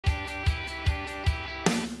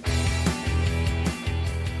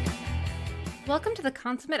Welcome to the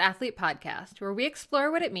Consummate Athlete Podcast, where we explore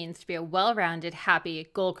what it means to be a well-rounded, happy,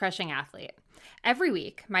 goal-crushing athlete. Every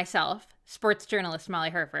week, myself, sports journalist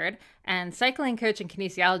Molly Herford, and cycling coach and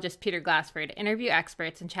kinesiologist Peter Glassford interview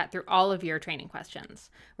experts and chat through all of your training questions.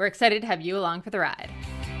 We're excited to have you along for the ride.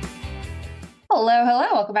 Hello.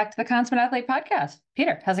 Welcome back to the Consummate Athlete Podcast.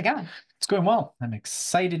 Peter, how's it going? It's going well. I'm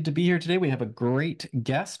excited to be here today. We have a great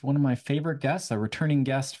guest, one of my favorite guests, a returning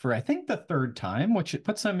guest for, I think, the third time, which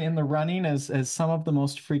puts him in the running as some of the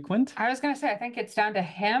most frequent. I was going to say, I think it's down to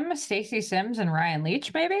him, Stacey Sims, and Ryan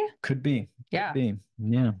Leach, maybe? Could be. Yeah. Could be.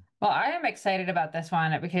 Yeah. Well, I am excited about this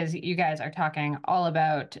one because you guys are talking all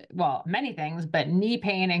about, well, many things, but knee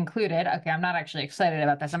pain included. Okay, I'm not actually excited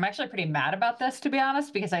about this. I'm actually pretty mad about this, to be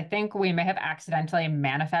honest, because I think we may have accidentally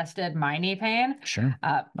manifested my knee pain. Sure.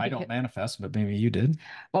 I don't manifest, but maybe you did.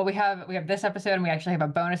 Well, we have this episode, and we actually have a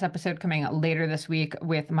bonus episode coming later this week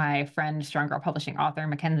with my friend, Strong Girl Publishing author,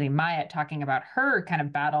 Mackenzie Myatt, talking about her kind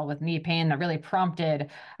of battle with knee pain that really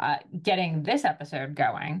prompted getting this episode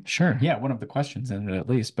going. Sure. Yeah, one of the questions in it at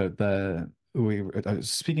least, but I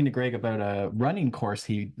was speaking to Greg about a running course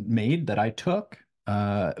he made that I took,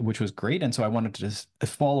 which was great. And so I wanted to just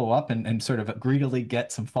follow up and sort of greedily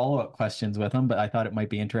get some follow-up questions with him. But I thought it might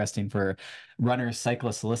be interesting for runners,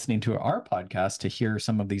 cyclists listening to our podcast to hear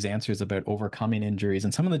some of these answers about overcoming injuries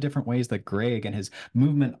and some of the different ways that Greg and his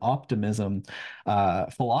movement optimism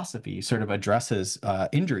philosophy sort of addresses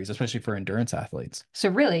injuries, especially for endurance athletes. So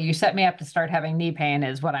really, you set me up to start having knee pain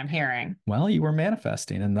is what I'm hearing. Well, you were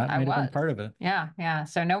manifesting, and that might have been part of it. Yeah.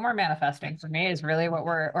 So no more manifesting for me is really what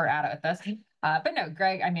we're at with this. But no,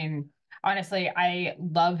 Greg, I mean, honestly, I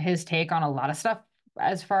love his take on a lot of stuff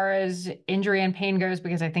as far as injury and pain goes,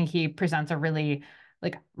 because I think he presents a really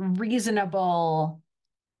reasonable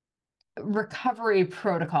recovery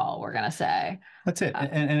protocol, we're going to say. That's it.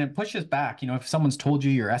 And it pushes back, if someone's told you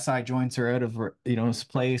your SI joints are out of,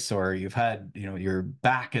 place, or you've had, your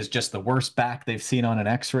back is just the worst back they've seen on an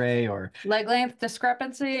x-ray, or leg length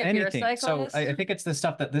discrepancy if anything. You're a cyclist. So I think it's the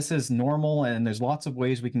stuff that this is normal, and there's lots of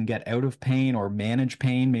ways we can get out of pain or manage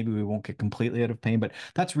pain. Maybe we won't get completely out of pain, but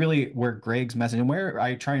that's really where Greg's message, and where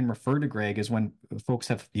I try and refer to Greg, is when folks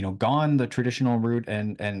have, gone the traditional route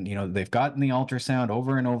and they've gotten the ultrasound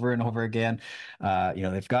over and over and over again.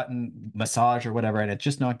 They've gotten massage or whatever, and it's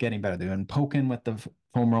just not getting better. They've been poking with the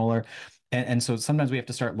foam roller. And so sometimes we have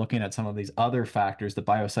to start looking at some of these other factors, the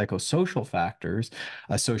biopsychosocial factors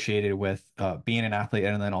associated with being an athlete,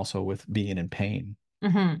 and then also with being in pain.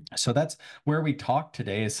 Mm-hmm. So that's where we talk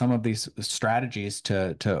today, is some of these strategies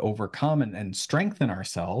to overcome and strengthen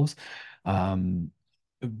ourselves.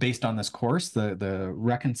 Based on this course, the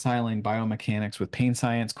Reconciling Biomechanics with Pain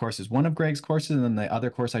Science course is one of Greg's courses. And then the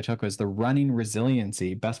other course I took was the Running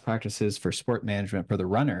Resiliency, Best Practices for Sport Management for the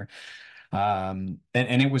Runner. And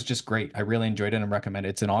it was just great. I really enjoyed it and recommend it.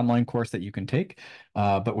 It's an online course that you can take,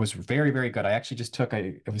 but was very, very good. I actually just took,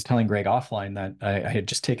 I was telling Greg offline that I had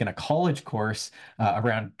just taken a college course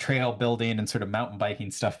around trail building and sort of mountain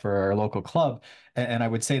biking stuff for our local club. And I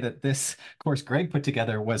would say that this course Greg put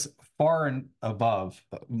together was far and above,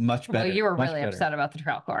 much better. Well, you were really upset about the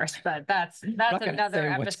trail course, but that's another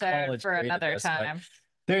episode for another time.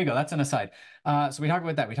 There you go. That's an aside. So we talk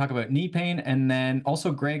about that. We talk about knee pain, and then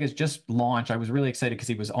also Greg has just launched. I was really excited because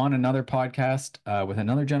he was on another podcast with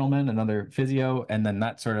another gentleman, another physio, and then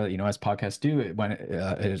that sort of, as podcasts do,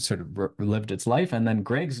 it sort of lived its life. And then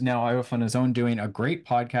Greg's now off on his own doing a great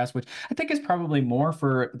podcast, which I think is probably more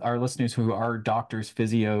for our listeners who are doctors,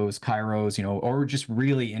 physios, chiros, or just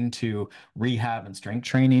really into rehab and strength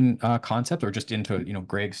training concept, or just into,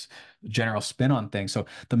 Greg's general spin on things. So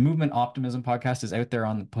the Movement Optimism podcast is out there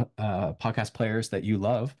on the podcast players that you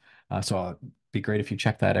love. So it'd be great if you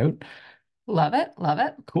check that out. Love it.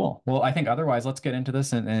 Cool. Well, I think otherwise, let's get into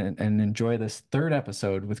this and enjoy this third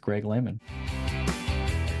episode with Greg Lehman.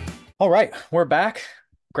 All right, we're back.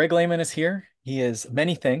 Greg Lehman is here. He is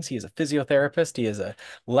many things. He is a physiotherapist. He is a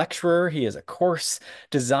lecturer. He is a course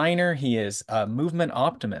designer. He is a movement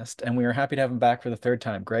optimist. And we are happy to have him back for the third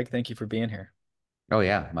time. Greg, thank you for being here. Oh,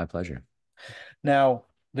 yeah, my pleasure. Now,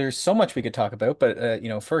 there's so much we could talk about, but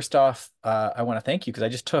first off, I want to thank you because I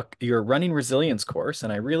just took your running resilience course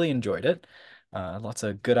and I really enjoyed it. Lots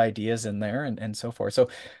of good ideas in there and so forth. So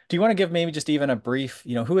do you want to give maybe just even a brief,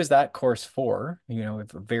 who is that course for?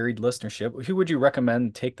 With a varied listenership, who would you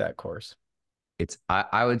recommend take that course?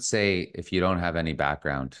 I would say if you don't have any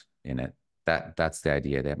background in it, that's the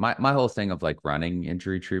idea there. My whole thing of running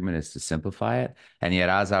injury treatment is to simplify it. And yet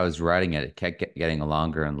as I was writing it, it kept getting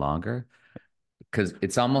longer and longer. because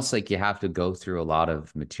it's almost like you have to go through a lot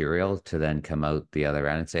of material to then come out the other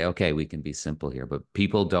end and say, okay, we can be simple here. But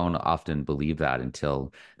people don't often believe that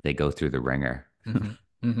until they go through the ringer. Hmm.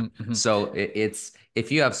 Hmm. Hmm. So it's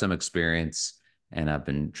if you have some experience and I've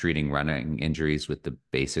been treating running injuries with the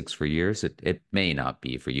basics for years, it may not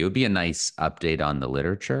be for you. It'd be a nice update on the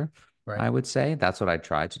literature, Right. I would say. That's what I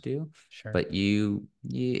try to do. Sure. But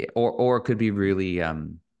or it could be really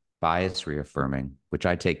bias reaffirming, which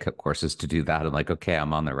I take courses to do that. I'm like, okay,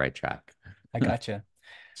 I'm on the right track. I gotcha.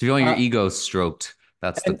 So if you want your Uh, ego stroked,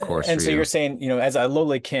 that's the course for and so you're you. saying, as a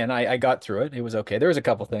lowly kin, I got through it. It was okay. There was a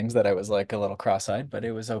couple things that I was like a little cross-eyed, but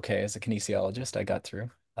it was okay. As a kinesiologist, I got through.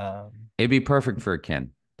 It'd be perfect for a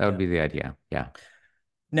kin. That would Yeah. be the idea. Yeah.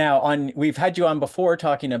 Now, we've had you on before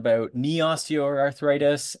talking about knee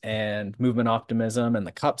osteoarthritis and movement optimism and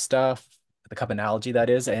the cup stuff, the cup analogy that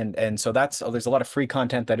is, and so there's a lot of free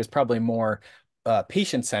content that is probably more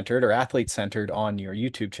patient centered or athlete centered on your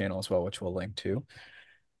YouTube channel as well, which we'll link to.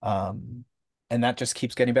 Um, and that just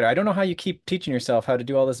keeps getting better. I don't know how you keep teaching yourself how to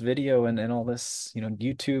do all this video and all this,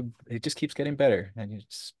 YouTube. It just keeps getting better, and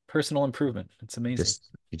it's personal improvement. It's amazing. Just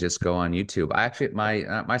you just go on YouTube. I actually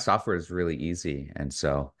my software is really easy, and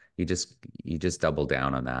so you just double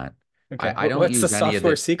down on that. Okay, I don't what's the use any of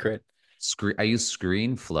software the secret? screen. I use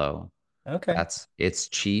ScreenFlow. Okay. It's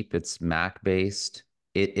cheap. It's Mac based.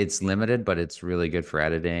 It's limited, but it's really good for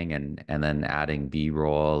editing and then adding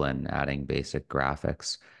B-roll and adding basic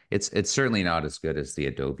graphics. It's certainly not as good as the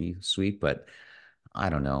Adobe suite, but I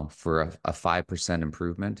don't know, for a 5%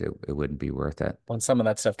 improvement, it wouldn't be worth it. When some of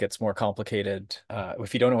that stuff gets more complicated,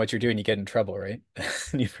 if you don't know what you're doing, you get in trouble, right?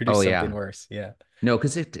 And you produce Oh something yeah. worse. Yeah, No,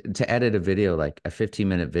 because to edit a video, like a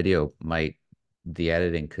 15-minute video the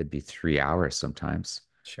editing could be 3 hours sometimes,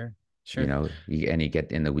 sure, sure. and you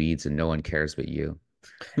get in the weeds and no one cares but you.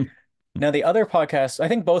 Now, the other podcasts, I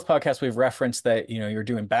think both podcasts we've referenced that, you're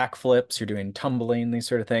doing backflips, you're doing tumbling, these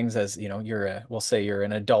sort of things as, we'll say you're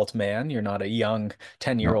an adult man, you're not a young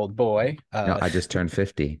 10-year-old No, old boy. no, I just turned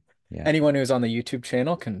 50. Yeah. Anyone who's on the YouTube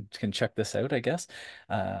channel can check this out, I guess.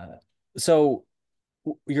 Uh, so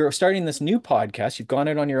you're starting this new podcast. You've gone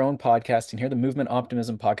out on your own podcasting here, the Movement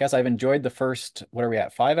Optimism podcast. I've enjoyed the first, what are we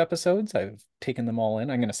at, 5 episodes? I've taken them all in.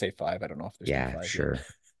 I'm going to say five. I don't know if there's been Yeah, five sure. yet.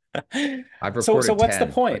 I've So recorded what's the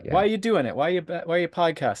 10, point? but Why yeah. are you doing it? Why are you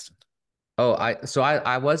podcasting? Oh,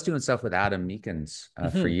 I was doing stuff with Adam Meekins for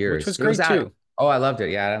Which was years. It was great Adam. too. Oh, I loved it.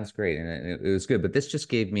 Yeah, Adam's great, and it was good. But this just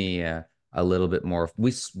gave me a little bit more.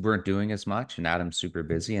 Weren't doing as much, and Adam's super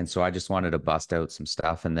busy, and so I just wanted to bust out some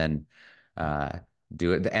stuff and then uh,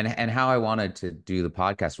 do it. And how I wanted to do the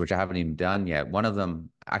podcast, which I haven't even done yet. One of them,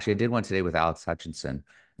 actually, I did one today with Alex Hutchinson,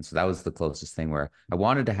 and so that was the closest thing where I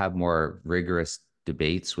wanted to have more rigorous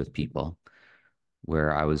debates with people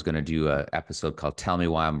where I was going to do a episode called "Tell Me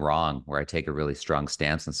Why I'm Wrong," where I take a really strong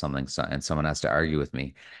stance on something, and someone has to argue with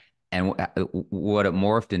me. And what it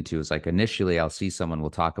morphed into is like initially I'll see someone, we'll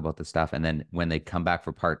talk about the stuff, and then when they come back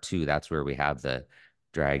for part two, that's where we have the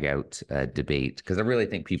drag out debate because I really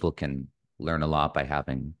think people can learn a lot by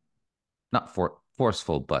having not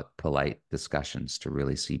forceful but polite discussions to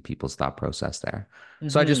really see people's thought process there.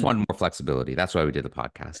 So I just Hmm. wanted more flexibility. That's why we did the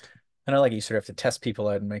podcast. And I like you sort of have to test people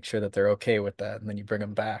out and make sure that they're okay with that, and then you bring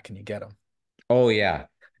them back and you get them. Oh yeah.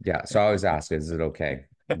 Yeah. So I always ask, is it okay?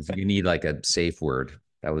 You need like a safe word.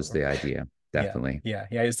 That was the idea. Yeah, Definitely. yeah,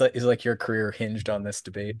 yeah. Is like your career hinged on this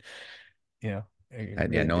debate? Yeah, you're Yeah,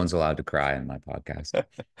 really no one's good. allowed to cry in my podcast.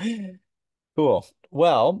 Cool.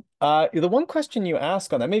 Well, the one question you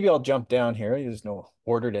ask on that, maybe I'll jump down here. There's no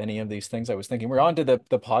order to any of these things I was thinking. We're on to the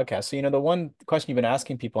podcast. So, the one question you've been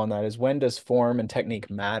asking people on that is when does form and technique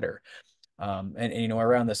matter? And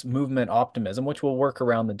around this movement optimism, which will work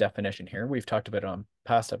around the definition here. We've talked about it on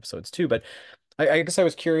past episodes too, but I guess I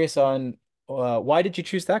was curious on why did you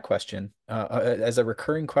choose that question as a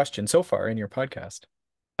recurring question so far in your podcast?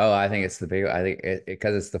 Oh, I think it's the big. I think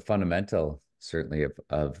because it's the fundamental, certainly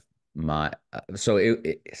of my. So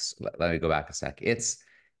let me go back a sec. It's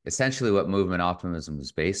essentially what movement optimism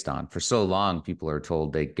is based on. For so long, people are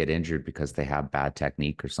told they get injured because they have bad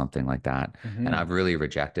technique or something like that, and Hmm. I've really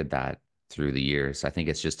rejected that through the years. I think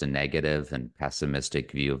it's just a negative and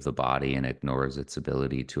pessimistic view of the body and ignores its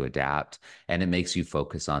ability to adapt, and it makes you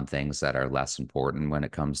focus on things that are less important when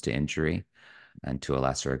it comes to injury and to a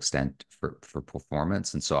lesser extent for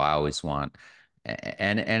performance. And so I always want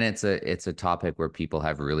and it's a topic where people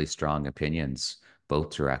have really strong opinions both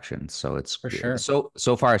directions. So it's For sure.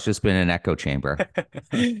 so far it's just been an echo chamber.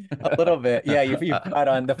 A little bit. Yeah, you've got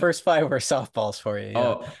on the first five were softballs for you.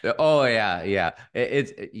 Yeah. Oh yeah, yeah.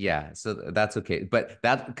 Yeah. So that's okay. But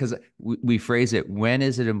that because we phrase it, when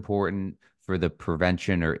is it important for the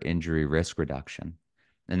prevention or injury risk reduction.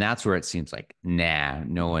 And that's where it seems like, nah,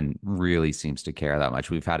 no one really seems to care that much.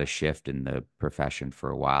 We've had a shift in the profession for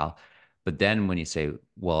a while. But then when you say,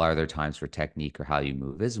 well, are there times where technique or how you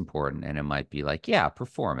move is important? And it might be like, yeah,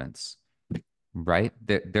 performance, right?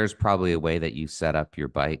 There's probably a way that you set up your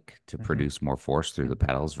bike to Mhm. produce more force through the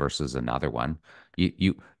pedals versus another one.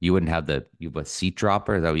 You wouldn't have you have a seat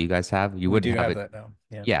dropper. Is that what you guys have? You We wouldn't do have have it. that now.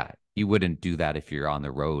 Yeah. Yeah, you wouldn't do that if you're on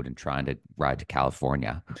the road and trying to ride to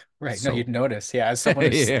California. Right. No, So you'd notice. Yeah. As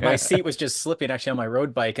someone who's my yeah, seat was just slipping actually on my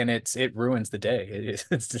road bike and it ruins the day. It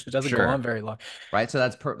doesn't go on sure. very long. Right. So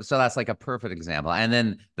that's like a perfect example. And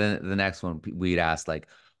then the next one we'd ask like,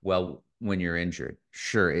 well, when you're injured,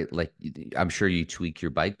 sure, I'm sure you tweak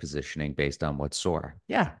your bike positioning based on what's sore.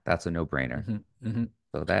 Yeah, that's a no-brainer. Hmm. Hmm.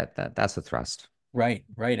 So that's a thrust. Right,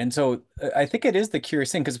 right. And so I think it is the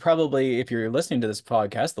curious thing because probably if you're listening to this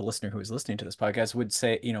podcast, the listener who is listening to this podcast would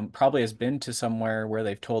say, probably has been to somewhere where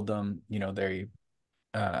they've told them,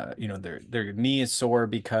 their knee is sore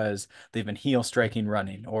because they've been heel striking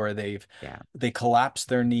running, or Yeah. they collapse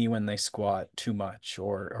their knee when they squat too much,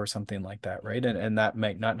 or something like that, right? And that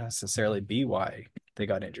might not necessarily be why they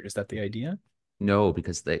got injured. Is that the idea? No,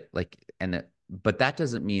 because but that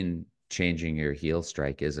doesn't mean changing your heel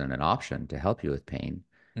strike isn't an option to help you with pain.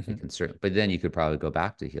 It Hmm. can certainly, but then you could probably go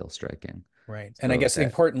back to heel striking. Right. And I So guess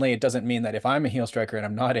importantly, it doesn't mean that if I'm a heel striker and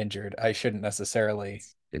I'm not injured, I shouldn't necessarily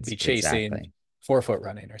it's be chasing exactly. 4-foot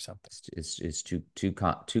running or something. It's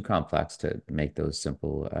too complex to make those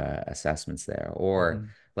simple assessments there. Or Hmm.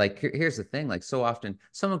 like here's the thing, like so often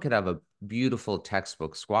someone could have a beautiful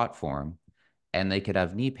textbook squat form and they could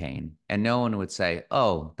have knee pain and no one would say,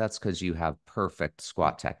 oh, that's because you have perfect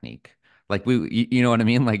squat technique. Like you know what I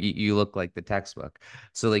mean? Like you look like the textbook.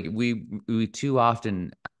 So like we too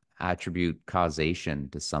often attribute causation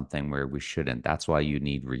to something where we shouldn't. That's why you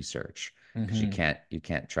need research because Hmm. you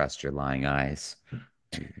can't trust your lying eyes.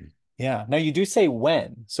 Yeah. Now you do say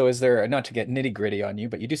when. So is there, not to get nitty gritty on you,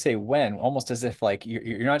 but you do say when, almost as if like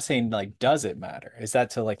you're not saying like, does it matter? Is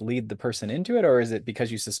that to like lead the person into it, or is it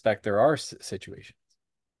because you suspect there are situations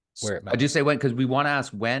where it I do matters? say when because we want to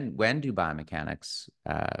ask when do biomechanics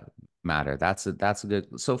matter? That's a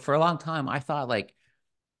good. So for a long time, I thought like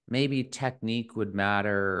maybe technique would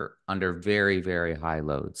matter under very high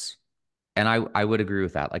loads. And I would agree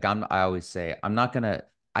with that. Like I always say, I'm not gonna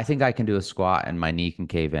I think I can do a squat and my knee can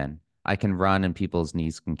cave in. I can run and people's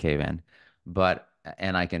knees can cave in. But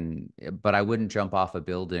and I can but I wouldn't jump off a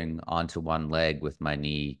building onto one leg with my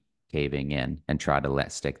knee caving in and try to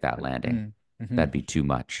stick that landing. Mm-hmm. That'd be too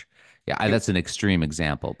much. Yeah, that's an extreme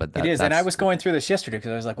example, but It is. And I that's was going through this yesterday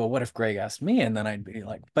because I was like, well, what if Greg asked me? And then I'd be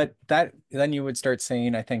like, but then you would start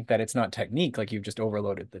saying, I think that it's not technique, like you've just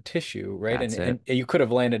overloaded the tissue, right? And that's and it. you could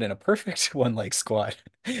have landed in a perfect one leg squat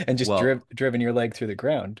and just Well, driven your leg through the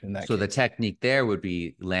ground in that so the case. technique there would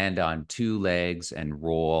be land on two legs and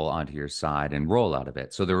roll onto your side and roll out of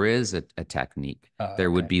it. So there is a technique. There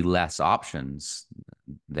would Okay. be less options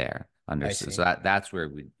there. I Understood. So see. that's where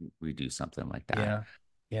we do something like that Yeah.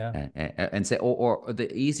 Yeah. and say or the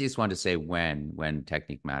easiest one to say when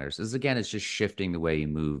technique matters is again it's just shifting the way you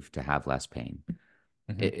move to have less pain.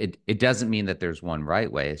 Hmm. It doesn't mean that there's one right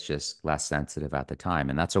way. It's just less sensitive at the time,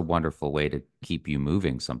 and that's a wonderful way to keep you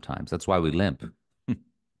moving. Sometimes that's why we limp.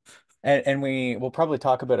 And we will probably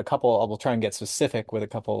talk about a couple. We'll try and get specific with a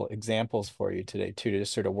couple examples for you today too, to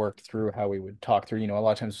just sort of work through how we would talk through. A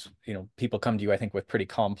lot of times, people come to you, I think, with pretty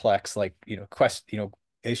complex, like,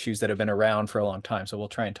 issues that have been around for a long time. So we'll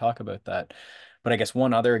try and talk about that. But I guess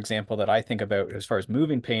one other example that I think about as far as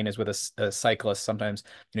moving pain is with a cyclist. Sometimes,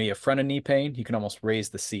 you have front of knee pain, you can almost raise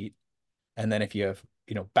the seat. And then if you have,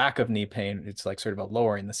 back of knee pain, it's like sort of a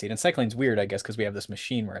lowering the seat. And cycling's weird, I guess, because we have this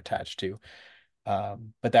machine we're attached to.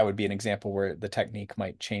 But that would be an example where the technique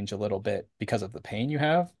might change a little bit because of the pain you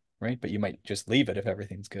have, right? But you might just leave it if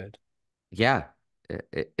everything's good. Yeah,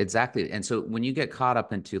 exactly. And so when you get caught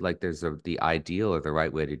up into like the ideal or the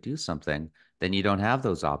right way to do something, then you don't have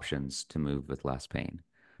those options to move with less pain.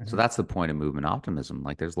 So Mhm. that's the point of movement optimism.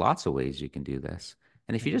 Like there's lots of ways you can do this.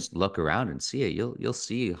 And if you Mhm. just look around and see it, you'll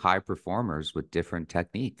see high performers with different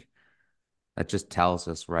technique. That just tells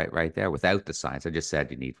us right there without the science. I just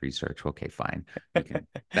said you need research. Okay, fine. You can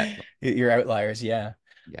that Your outliers, yeah.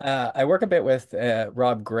 yeah. I work a bit with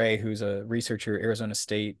Rob Gray, who's a researcher at Arizona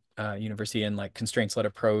State University in like constraints-led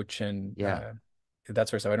approach and Yeah. that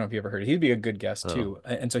sort of stuff. I don't know if you ever heard it. He'd be a good guest Oh, too.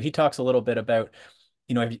 And so he talks a little bit about,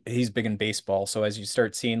 he's big in baseball. So as you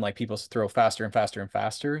start seeing like people throw faster and faster and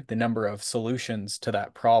faster, the number of solutions to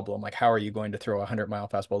that problem, like how are you going to throw a 100-mile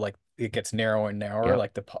fastball? Like it gets narrower and narrower, Yep,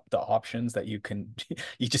 like the options that you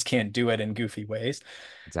just can't do it in goofy ways.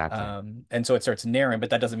 exactly. And so it starts narrowing, but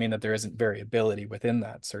that doesn't mean that there isn't variability within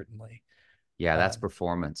that, certainly. Yeah, that's Um,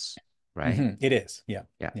 performance, right? mhm, it is. Yeah.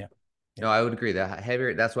 Yeah. Yeah. Yeah. No, I would agree. That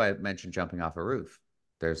heavier, that's why I mentioned jumping off a roof.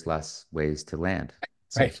 There's less ways to land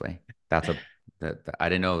Right. safely. That's a that I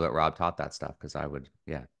didn't know that Rob taught that stuff because I would,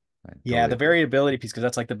 yeah, I Yeah, totally the agree. variability piece, because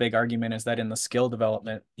that's like the big argument is that in the skill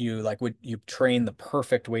development, you train the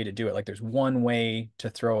perfect way to do it. Like there's one way to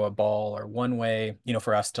throw a ball or one way,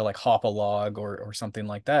 for us to like hop a log or something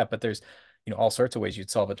like that. But there's, all sorts of ways you'd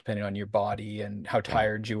solve it depending on your body and how Yeah.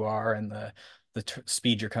 tired you are and the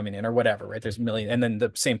speed you're coming in or whatever, right? There's a million, and then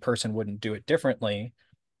the same person wouldn't do it differently.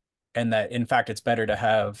 And that in fact, it's better to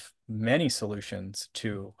have many solutions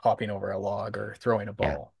to hopping over a log or throwing a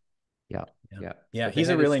Yeah. ball. Yeah. Yeah. Yeah. Yeah. But the He's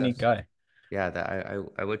a heavy really neat stuff, guy. yeah, that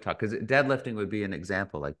I would talk because deadlifting would be an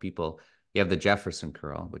example. Like people, you have the Jefferson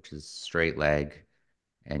curl, which is straight leg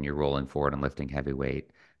and you're rolling forward and lifting heavy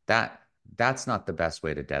weight. That that's not the best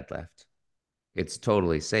way to deadlift. It's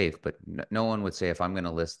totally safe, but no one would say if I'm going to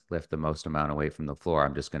lift the most amount of weight from the floor,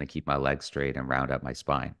 I'm just going to keep my legs straight and round up my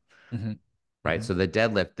spine. Hmm. Right. Hmm. So the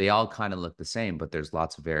deadlift, they all kind of look the same, but there's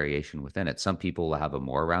lots of variation within it. Some people will have a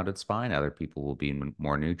more rounded spine, other people will be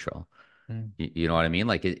more neutral. Mm, You know what I mean?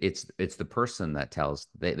 Like it's the person that tells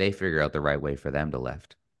they figure out the right way for them to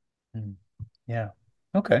lift. mm. Yeah.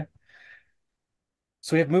 Okay.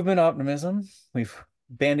 So we have movement optimism. We've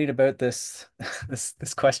bandied about this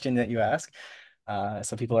this question that you ask.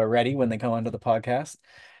 So people are ready when they come onto the podcast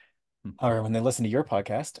or when they listen to your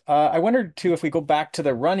podcast. I wondered too if we go back to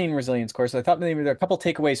the running resilience course. I thought maybe there are a couple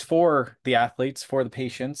takeaways for the athletes, for the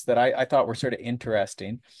patients that I thought were sort of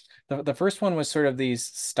interesting. The first one was sort of these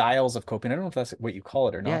styles of coping. I don't know if that's what you call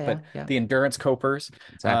it or Yeah, not, but yeah, yeah. the endurance copers.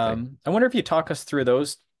 Exactly. I wonder if you talk us through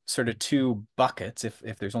those sort of two buckets, if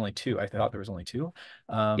there's only two. I thought there was only two.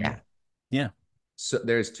 Um, Yeah. yeah. So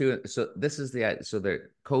there's two. So this is so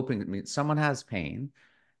they're coping. I mean, someone has pain,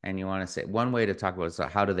 and you want to say one way to talk about it is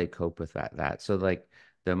how do they cope with that. So like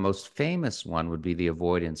the most famous one would be the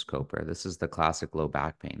avoidance coper. This is the classic low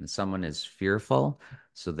back pain. Someone is fearful,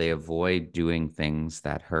 so they avoid doing things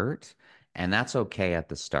that hurt, and that's okay at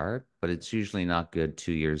the start, but it's usually not good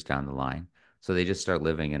 2 years down the line. So they just start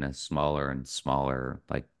living in a smaller and smaller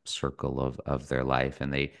like circle of their life,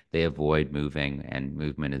 and they avoid moving, and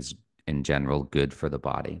movement is in general good for the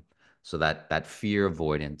body. So that fear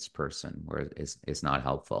avoidance person where is not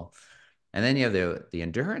helpful. And then you have the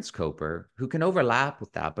endurance coper who can overlap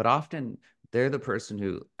with that, but often they're the person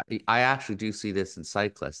who I actually do see this in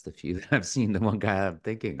cyclists. The few that I've seen, the one guy I'm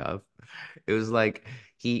thinking of, it was like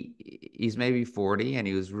he's maybe 40 and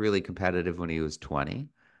he was really competitive when he was 20.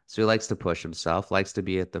 So he likes to push himself, likes to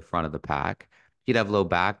be at the front of the pack. He'd have low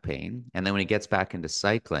back pain. And then when he gets back into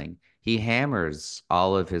cycling, he hammers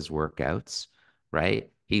all of his workouts, right?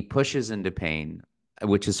 He pushes into pain,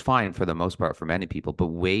 which is fine for the most part for many people, but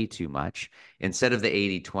way too much. Instead of the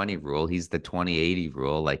 80-20 rule, he's the 20-80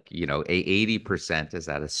 rule. Like, 80% is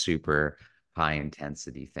at a super high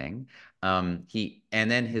intensity thing. And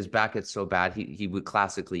then his back gets so bad, he would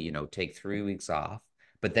classically, take 3 weeks off,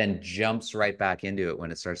 but then jumps right back into it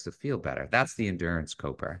when it starts to feel better. That's the endurance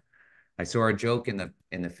coper. So our joke in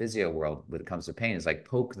the physio world when it comes to pain is like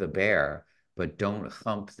poke the bear, but don't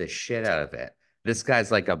hump the shit out of it. This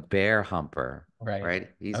guy's like a bear humper, Right. right?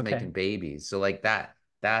 He's Okay. making babies. So like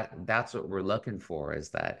that's what we're looking for is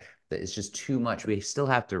that it's just too much. We still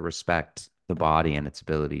have to respect the body and its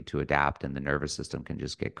ability to adapt, and the nervous system can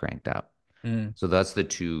just get cranked up. Mm. So that's the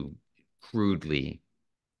two crudely.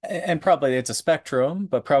 And probably it's a spectrum,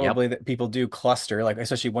 but Yep. probably that people do cluster, like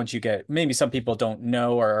especially once you get, maybe some people don't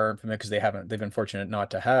know or are familiar because they've been fortunate not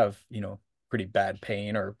to have, pretty bad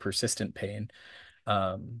pain or persistent pain.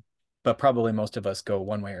 Um, but probably most of us go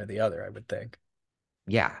one way or the other, I would think.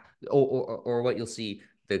 Yeah. Or what you'll see,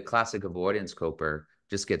 the classic avoidance coper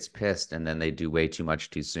just gets pissed and then they do way too much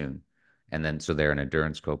too soon. And then so they're an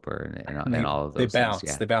endurance coper And and all of they those things. bounce,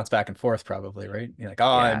 Yeah. they bounce back and forth probably, right? You're like, oh,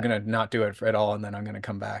 I'm Yeah. gonna not do it at all, and then I'm gonna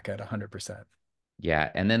come back at 100%.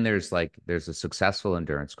 Yeah. And then there's a successful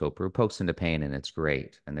endurance coper who pokes into pain and it's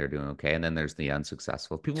great and they're doing okay. And then there's the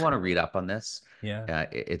unsuccessful. If people want to read up on this. Yeah.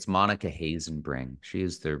 It's Monica Hazenbring. She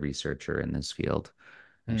is the researcher in this field.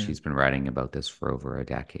 And Hmm. she's been writing about this for over a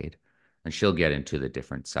decade. And she'll get into the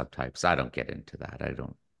different subtypes. I don't get into that. I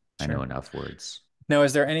know Sure. enough words. Now,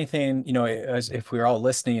 is there anything, as if we're all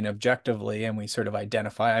listening objectively and we sort of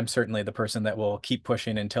identify, I'm certainly the person that will keep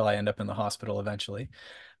pushing until I end up in the hospital eventually.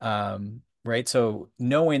 right? So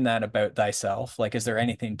knowing that about thyself, like, is there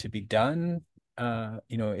anything to be done,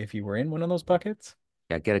 if you were in one of those buckets?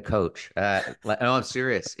 Yeah, get a coach. No, I'm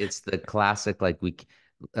serious. It's the classic, like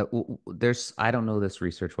there's, I don't know this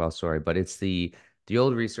research well, sorry, but it's the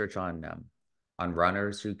old research on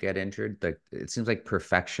runners who get injured. It seems like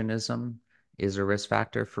perfectionism is a risk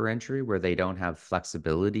factor for injury where they don't have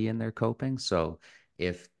flexibility in their coping. So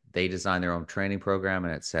if they design their own training program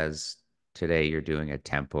and it says today you're doing a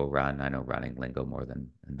tempo run, I know running lingo more than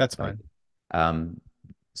That's like fine. um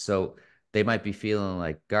so they might be feeling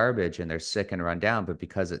like garbage and they're sick and run down, but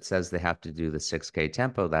because it says they have to do the 6K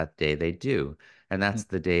tempo that day, they do. And Mm. that's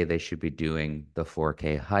the day they should be doing the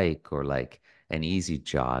 4K hike or like an easy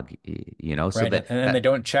jog, So Right. that And then they that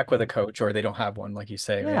don't check with a coach or they don't have one, like you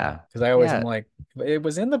say, right? yeah, Because I always am yeah, like, it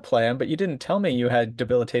was in the plan, but you didn't tell me you had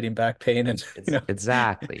debilitating back pain and it's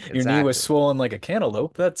exactly, your knee was exactly. swollen like a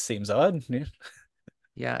cantaloupe. That seems odd. Yeah.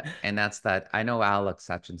 Yeah, and that's that. I know Alex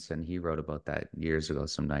Hutchinson, he wrote about that years ago,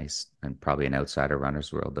 some nice and probably an outsider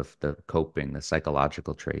runner's world, the coping, the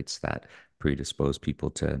psychological traits that predispose people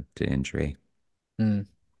to injury. Mm.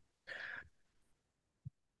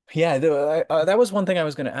 Yeah, that was one thing I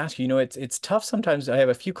was going to ask you. It's tough sometimes. I have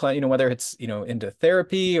a few clients, whether it's, into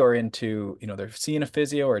therapy or into, they're seeing a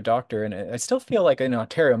physio or a doctor, and I still feel like in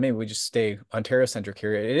Ontario, maybe we just stay Ontario centric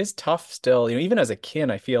here. It is tough still, even as a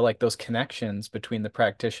kid, I feel like those connections between the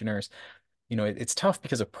practitioners, it's tough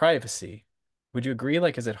because of privacy. Would you agree?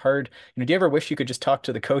 Like, is it hard? Do you ever wish you could just talk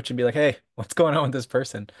to the coach and be like, "Hey, what's going on with this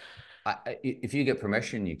person?" If you get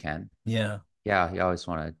permission, you can. Yeah. Yeah, you always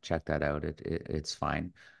want to check that out. It's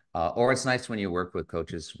fine. Or it's nice when you work with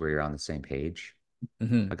coaches where you're on the same page.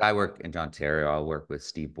 Hmm. Like I work in Ontario, I'll work with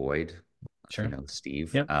Steve Boyd, Sure.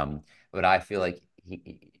 Steve. Yep. But I feel like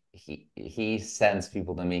he sends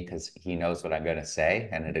people to me because he knows what I'm going to say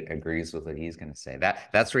and it agrees with what he's going to say.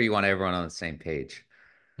 That's where you want everyone on the same page.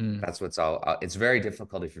 Mm. That's what's all. It's very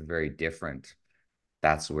difficult if you're very different.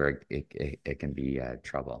 That's where it can be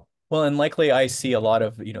trouble. Well, and likely I see a lot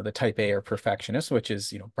of, the type A or perfectionists, which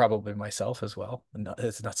is, probably myself as well. And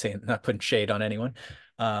it's not saying, not putting shade on anyone.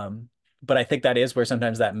 Um, but I think that is where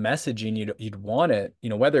sometimes that messaging you'd want it,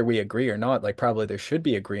 whether we agree or not, like probably there should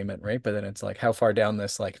be agreement, right? But then it's like how far down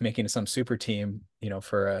this like making some super team,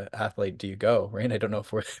 for a athlete do you go, right? I don't know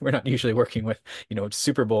if we're not usually working with,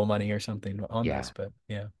 Super Bowl money or something on this, Yeah. but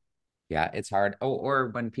yeah. Yeah, it's hard. Oh, or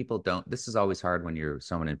when people don't, this is always hard when you're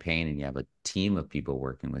someone in pain and you have a team of people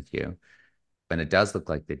working with you. When it does look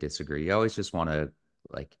like they disagree, you always just want to,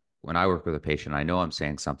 like, when I work with a patient, I know I'm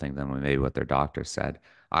saying something than maybe what their doctor said.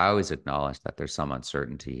 I always acknowledge that there's some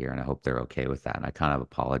uncertainty here and I hope they're okay with that. And I kind of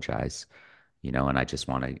apologize, and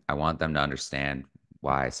I want them to understand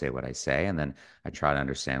why I say what I say. And then I try to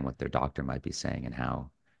understand what their doctor might be saying and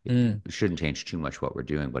how Mm. it shouldn't change too much what we're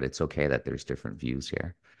doing, but it's okay that there's different views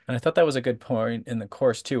here. And I thought that was a good point in the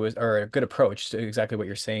course too, or a good approach to exactly what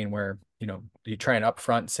you're saying, where, you try and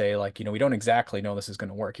upfront say like, we don't exactly know this is going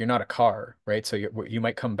to work. You're not a car, right? So you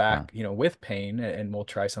might come Yeah. back, with pain and we'll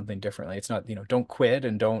try something differently. It's not, don't quit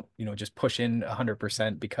and don't, just push in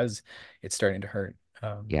 100% because it's starting to hurt.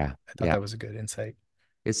 Yeah. I thought Yeah. that was a good insight.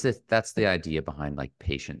 That's the idea behind like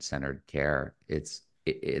patient-centered care. It's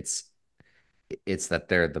that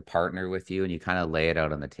they're the partner with you and you kind of lay it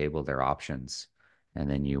out on the table, their options, and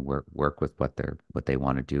then you work with what they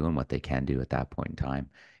want to do and what they can do at that point in time.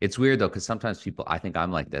 It's weird though, because sometimes people, I think I'm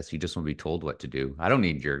like this, you just want to be told what to do. I don't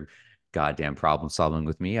need your goddamn problem solving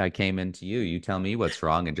with me. I came into you. You tell me what's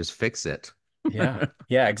wrong and just fix it. Yeah.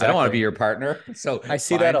 Yeah, I don't want to be exactly. your partner. So I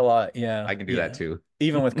see that a fine. lot. Yeah. I can do that Yeah. too.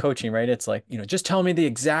 Even with coaching, right? It's like, just tell me the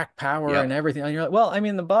exact power and Yep. everything. And you're like, well, I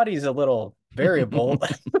mean, the body's a little variable.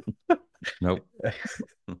 Nope.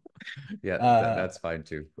 Yeah, Uh, that's fine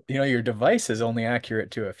too. your device is only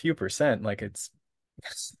accurate to a few percent. Like it's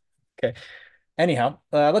okay. Anyhow,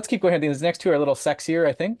 let's keep going. These next two are a little sexier,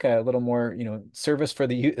 I think, a little more, service for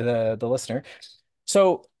the listener.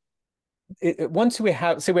 So once we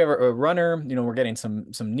have, say we have a runner, we're getting some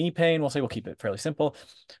knee pain. We'll keep it fairly simple.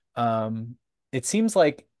 Um, it seems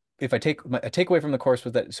like if a takeaway from the course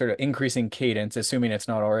was that sort of increasing cadence, assuming it's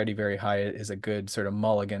not already very high, is a good sort of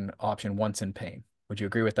mulligan option once in pain. Would you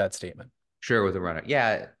agree with that statement? Sure, with a runner.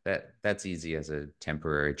 Yeah, that's easy as a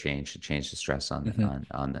temporary change to change the stress Hmm.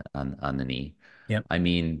 on the knee. Yep. I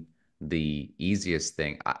mean, the easiest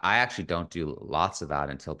thing, I actually don't do lots of that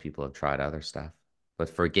until people have tried other stuff. But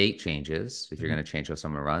for gait changes, if you're Hmm. going to change how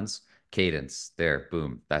someone runs, cadence, there,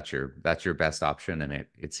 boom, that's your best option, and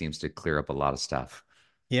it seems to clear up a lot of stuff.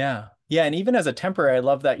 Yeah. Yeah. And even as a temporary, I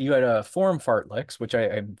love that you had a form fartleks, which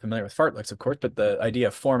I'm familiar with fartleks, of course, but the idea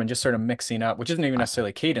of form and just sort of mixing up, which isn't even I,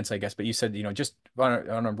 necessarily cadence, I guess, but you said, just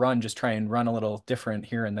on a run, just try and run a little different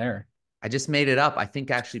here and there. I just made it up. I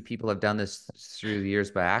think actually people have done this through the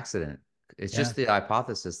years by accident. It's Yeah. just the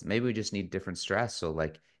hypothesis that maybe we just need different stress. So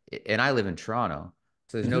like, and I live in Toronto,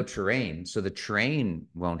 so there's no Hmm. terrain. So the terrain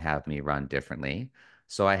won't have me run differently.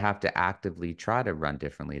 So I have to actively try to run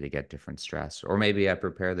differently to get different stress. Or maybe I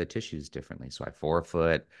prepare the tissues differently. So I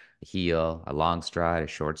forefoot, a heel, a long stride, a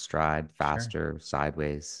short stride, Sure. faster,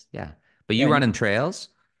 sideways. Yeah. But Yeah. you run in trails?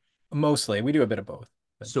 Mostly we do a bit of both,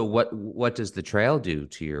 but So what does the trail do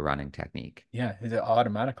to your running technique? yeah, is it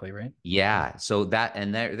automatically, right? Yeah, so that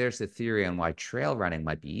and there's a theory on why trail running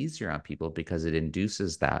might be easier on people because it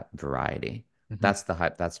induces that variety. Hmm. That's the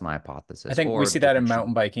hype. That's my I hypothesis. think we Or see that in different.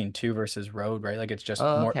 mountain biking too versus road, right? Like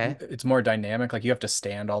Oh, okay. it's more dynamic. Like you have to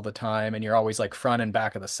stand all the time and you're always like front and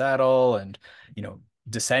back of the saddle and, you know,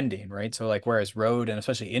 descending, right? So like whereas road and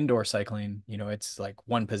especially indoor cycling, it's like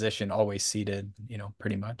one position always seated,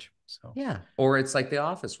 pretty much. So, Yeah. Or it's like the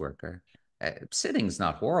office worker. Sitting's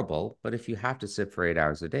not horrible, but if you have to sit for 8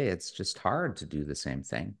 hours a day, it's just hard to do the same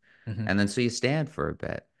thing. mhm. And then so you stand for a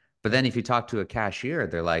bit. But Yeah. then if you talk to a cashier,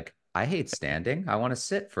 they're like, I hate standing. I want to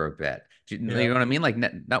sit for a bit. You Yeah. know what I mean? Like,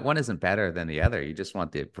 not one isn't better than the other. You just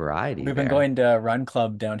want the variety We've been there. going to Run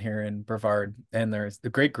Club down here in Brevard, and there's a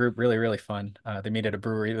great group, really, really fun. They meet at a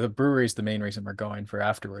brewery. The brewery is the main reason we're going for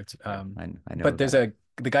afterwards. Yeah, I know But that.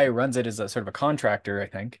 the guy who runs it is a sort of a contractor, I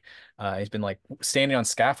think. He's been like standing on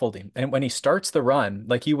scaffolding, and when he starts the run,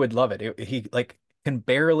 like you would love it. He like can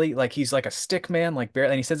barely like he's like a stick man, like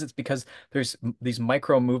barely. And he says it's because there's these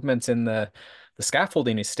micro movements in the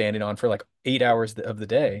scaffolding he's standing on for like 8 hours of the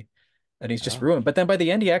day and he's just Oh, ruined. But then by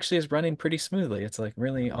the end, he actually is running pretty smoothly. It's like it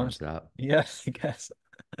really warms honest. it up. Yeah, I guess.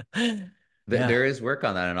 Yeah, There is work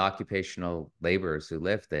on that in occupational laborers who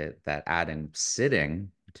lift that adding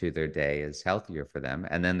sitting to their day is healthier for them.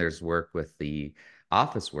 And then there's work with the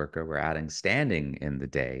office worker where adding standing in the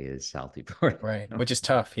day is healthy for right. them. Which is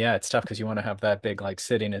tough. Yeah, it's tough because you want to have that big like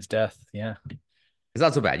sitting is death. Yeah. It's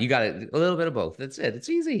not so bad. You got a little bit of both. That's it. It's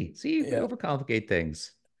easy. See, we Yeah. overcomplicate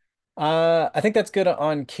things. I think that's good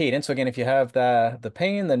on cadence. So again, if you have the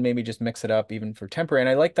pain, then maybe just mix it up even for temporary. And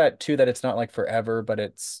I like that too, that it's not like forever, but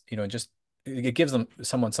it's, just it gives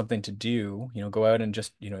someone something to do, go out and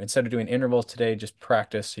just, instead of doing intervals today, just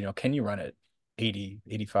practice, can you run at 80,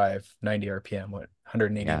 85, 90 RPM, what,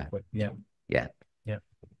 180, Yeah. what, yeah, Yeah. yeah,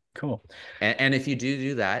 cool. And if you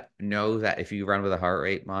do that, know that if you run with a heart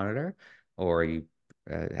rate monitor or you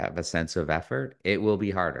have a sense of effort, it will be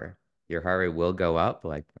harder. Your heart rate will go up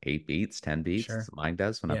like 8 beats, 10 beats. Sure. Mine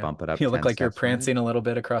does when I Yeah. bump it up You look 10 like you're steps a minute. prancing a little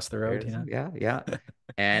bit across the road. Yeah. Yeah, yeah.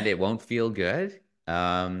 And it won't feel good.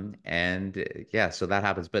 And yeah, so that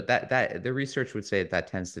happens. But that the research would say that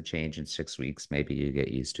tends to change in 6 weeks. Maybe you get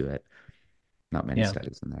used to it. Not many Yeah.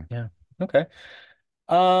 studies in there. Yeah. Okay.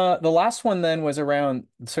 The last one then was around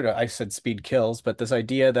sort of I said speed kills, but this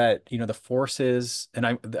idea that, the forces, and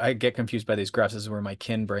I get confused by these graphs. This is where my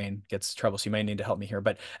kin brain gets trouble. So you may need to help me here.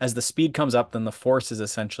 But as the speed comes up, then the forces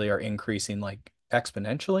essentially are increasing like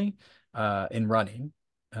exponentially in running.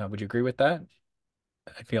 Would you agree with that?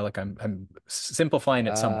 I feel like I'm simplifying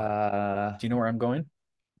it somewhat. Uh, Do you know where I'm going?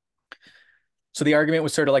 So the argument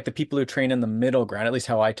was sort of like the people who train in the middle ground, at least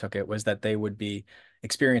how I took it, was that they would be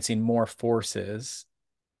experiencing more forces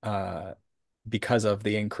uh, because of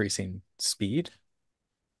the increasing speed.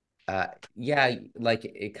 Uh, yeah, like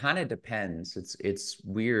it kind of depends. It's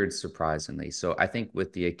weird, surprisingly. So I think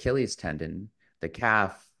with the Achilles tendon, the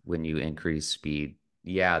calf, when you increase speed,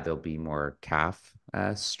 yeah, there'll be more calf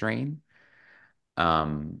strain.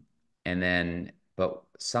 Um, and then, but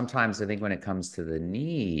sometimes I think when it comes to the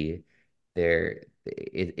knee,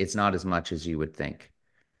 it's not as much as you would think.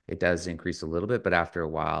 It does increase a little bit, but after a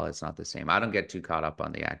while, it's not the same. I don't get too caught up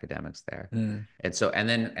on the academics there. Mm, And so, and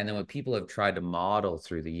then what people have tried to model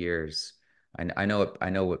through the years, I know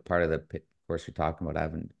what part of the course you're talking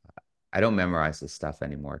about. I don't memorize this stuff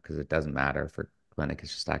anymore because it doesn't matter for clinic.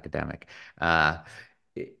 It's just academic. Uh,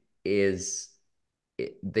 is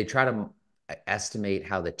they try to estimate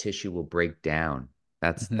how the tissue will break down.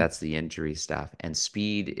 mhm, That's the injury stuff. And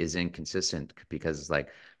speed is inconsistent because it's like,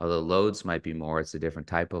 although loads might be more, it's a different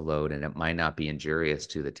type of load and it might not be injurious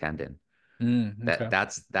to the tendon. okay.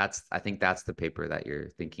 That's I think that's the paper that you're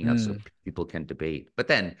thinking of, so Mm, people can debate. But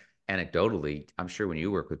then anecdotally, I'm sure when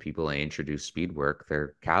you work with people and introduce speed work,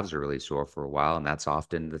 their calves are really sore for a while, and that's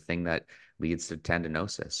often the thing that leads to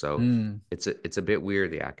tendinosis. So mm, it's a bit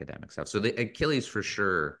weird, the academic stuff. So the Achilles for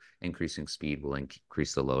sure, increasing speed will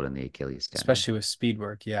increase the load on the Achilles tendon. especially with speed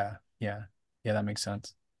work. Yeah, yeah, yeah. That makes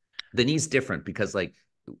sense. The knee's different because like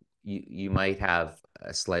you might have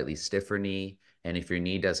a slightly stiffer knee, and if your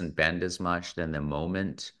knee doesn't bend as much, then the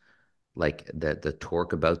moment like the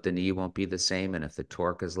torque about the knee won't be the same, and if the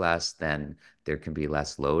torque is less, then there can be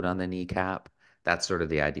less load on the kneecap. That's sort of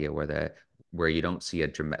the idea where you don't see a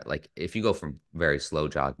dramatic like if you go from very slow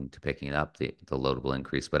jogging to picking it up, the load will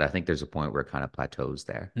increase. But I think there's a point where it kind of plateaus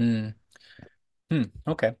there. Mm.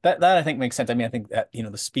 Okay. That I think makes sense. I mean, I think that,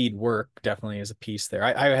 the speed work definitely is a piece there.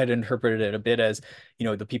 I had interpreted it a bit as,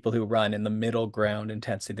 the people who run in the middle ground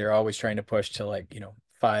intensity, they're always trying to push to like,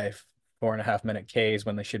 4.5 minute Ks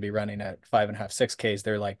when they should be running at 5.5, 6 Ks.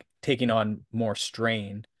 They're like taking on more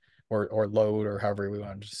strain or load or however we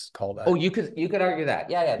want to just call Oh, that. you could argue that.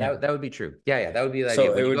 Yeah, yeah, Yeah. that would be true. Yeah, yeah, that would be the idea. So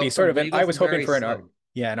When it you would go be sort from of when an, you go I was from hoping very for slow, an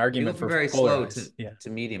you go argument from for very slow polarize. Yeah. to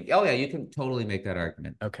medium. Oh yeah, you can totally make that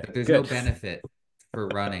argument. Okay. Like there's no Good. benefit for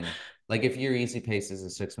running. Like if your easy pace is a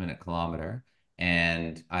 6 minute kilometer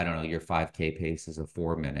and I don't know, your 5K pace is a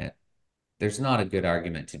 4 minute, there's not a good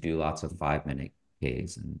argument to do lots of 5 minute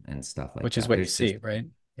Ks and stuff like Which is that. what you There's see, just right?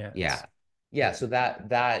 Yeah. yeah. Yeah, so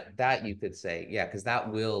that you could say, yeah, because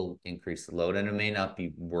that will increase the load and it may not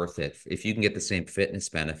be worth it if you can get the same fitness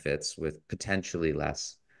benefits with potentially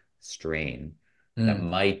less strain. That Mm,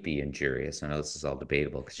 might be injurious. I know this is all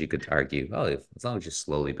debatable because you could argue, oh, as long as you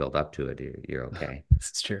slowly build up to it, you're okay.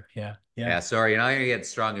 this is true. Yeah. Yeah. Yeah, sorry, you're not gonna get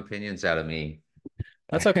strong opinions out of me.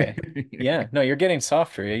 That's okay. Yeah. No, you're getting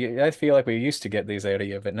softer. I feel like we used to get these out of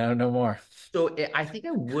you, but now no more. So I think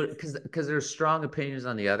I would because there's strong opinions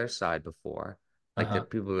on the other side before. Like Uh-huh. that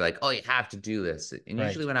people are like, oh, you have to do this. And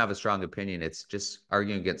usually Right. when I have a strong opinion, it's just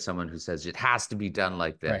arguing against someone who says it has to be done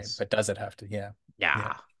like Right. this. But does it have to? Yeah.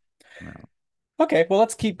 Yeah. Yeah. Well, Okay, well,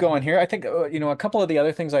 let's keep going here. I think, a couple of the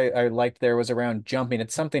other things I liked there was around jumping.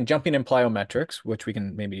 It's something jumping in plyometrics, which we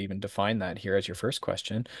can maybe even define that here as your first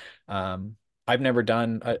question. I've never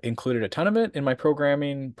included a ton of it in my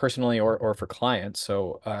programming personally or for clients.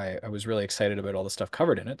 So I was really excited about all the stuff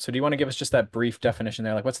covered in it. So do you want to give us just that brief definition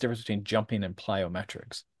there? Like what's the difference between jumping and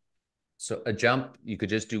plyometrics? so a jump, you could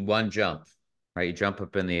just do one jump, right? You jump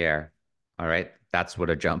up in the air. All right. That's what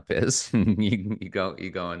a jump is. You go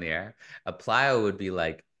in the air. A plyo would be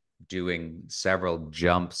like doing several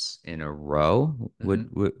jumps in a row Hmm.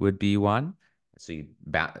 would be one. So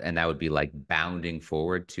and that would be like bounding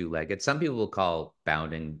forward two-legged. Some people will call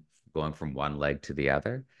bounding going from one leg to the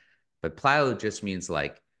other. But plyo just means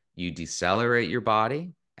like you decelerate your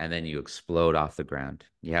body and then you explode off the ground.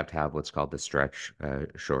 You have to have what's called the stretch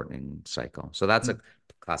shortening cycle. So that's a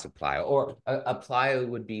classic plyo. Or a plyo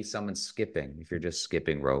would be someone skipping if you're just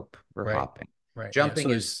skipping rope or Right. hopping. Right. Yeah. So Jumping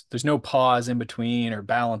is there's no pause in between or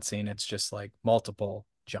balancing. It's just like multiple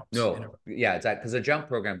jumps in a no, row. yeah, it's that because a jump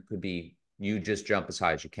program could be you just jump as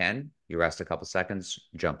high as you can, you rest a couple seconds,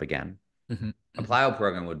 jump again. Hmm. A Hmm. plyo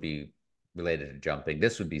program would be related to jumping.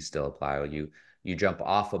 This would be still a plyo. You jump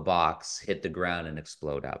off a box, hit the ground, and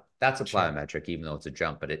explode up. That's a Sure. plyometric, even though it's a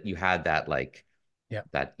jump. But you had that like Yeah.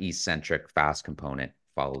 that eccentric fast component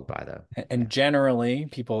followed by the And yeah. generally,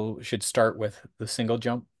 people should start with the single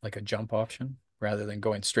jump, like a jump option, rather than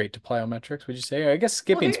going straight to plyometrics. Would you say? I guess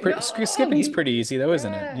Well, there no, skipping's pretty easy though,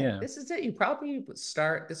 isn't it? yeah, Yeah. this is it. You probably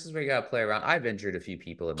start. This is where you gotta play around. I've injured a few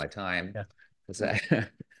people in my time. Yeah. Because I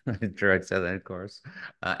direct said that, of course.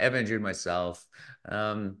 I've injured myself.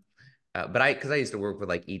 Um, but because I used to work with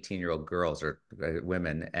like 18-year-old girls or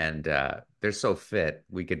women, and they're so fit,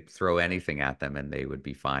 we could throw anything at them and they would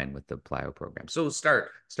be fine with the plyo program. So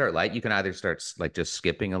start light. You can either start like just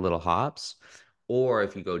skipping a little hops, or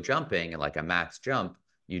if you go jumping and like a max jump,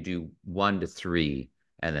 you do 1 to 3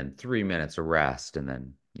 and then 3 minutes of rest and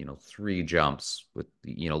then three jumps with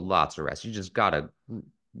lots of rest. You just gotta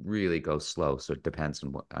really go slow. So it depends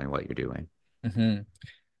on what you're doing. Hmm.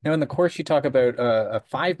 Now, in the course, you talk about a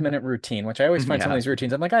 5 minute routine, which I always find some of Yeah. these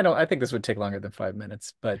routines. I'm like, I think this would take longer than 5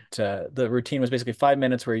 minutes. But the routine was basically 5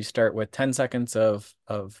 minutes where you start with 10 seconds of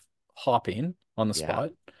hopping on the Yeah.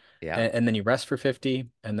 spot, Yeah. and then you rest for 50,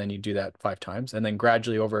 and then you do that 5 times, and then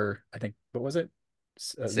gradually over, I think, what was it?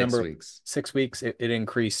 Six Number weeks. 6 weeks, it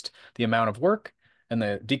increased the amount of work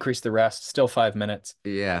and decreased the rest. Still 5 minutes.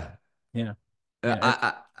 Yeah. Yeah,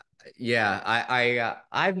 Uh, yeah, I, yeah,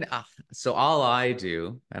 I've so all I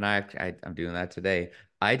do, and I'm doing that today.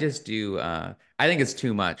 I just do. I think it's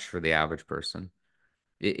too much for the average person.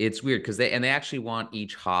 It's weird because they actually want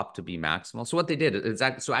each hop to be maximal. So what they did is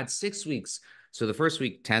that so at 6 weeks. So the first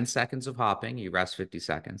week, 10 seconds of hopping, you rest 50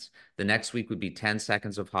 seconds. The next week would be 10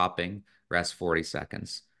 seconds of hopping, rest 40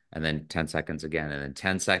 seconds, and then 10 seconds again, and then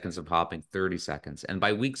 10 seconds of hopping, 30 seconds. And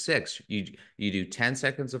by week 6, you do 10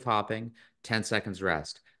 seconds of hopping, 10 seconds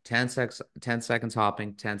rest, 10 seconds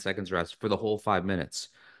hopping, 10 seconds rest for the whole 5 minutes.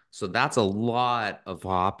 So that's a lot of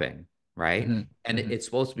hopping, right? Hmm. And Hmm. it's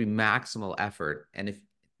supposed to be maximal effort. And if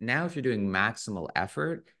you're doing maximal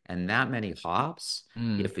effort and that many hops, you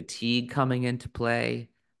Mm. have fatigue coming into play.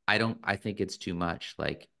 I think it's too much.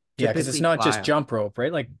 Like Yeah, because it's typically not just plyo, jump rope,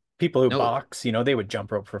 right? Like people who no, box, they would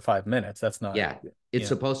jump rope for 5 minutes. That's not, yeah, it's yeah.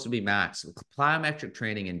 supposed to be max. Plyometric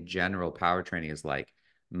training in general, power training is like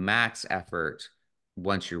max effort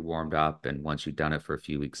once you're warmed up and once you've done it for a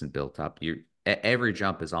few weeks and built up. Every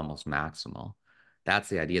jump is almost maximal. That's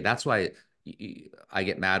the idea. That's why I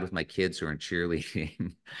get mad with my kids who are in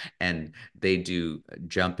cheerleading and they do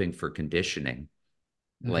jumping for conditioning.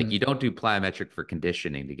 Like Hmm. you don't do plyometric for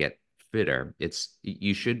conditioning to get fitter.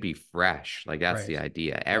 You should be fresh. Like that's the Right.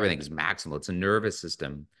 idea. Right. Everything's maximal. It's a nervous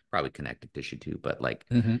system, probably connective tissue too, but like,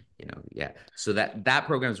 Hmm. yeah. So that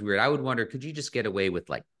program's weird. I would wonder, could you just get away with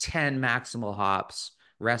like 10 maximal hops,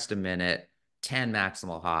 rest a minute, 10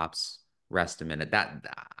 maximal hops, rest a minute? That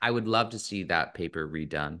I would love to see that paper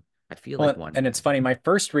redone. I feel like Well, one and could. it's funny, my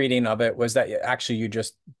first reading of it was that actually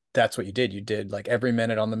that's what you did. You did like every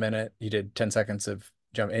minute on the minute, you did 10 seconds of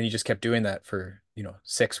jump, and you just kept doing that for,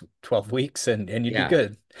 6, 12 weeks, and you'd be Yeah.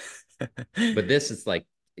 good. But this is like,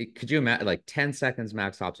 could you imagine like 10 seconds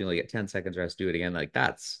max hops, you only get 10 seconds rest, do it again? Like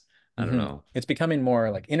that's, I don't Hmm. know. It's becoming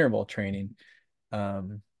more like interval training.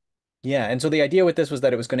 Um, yeah, and so the idea with this was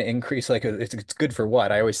that it was going to increase, like it's good for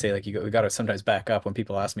what? I always say like we got to sometimes back up when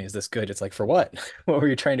people ask me, is this good? It's like for what? What were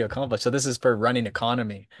you trying to accomplish? So this is for running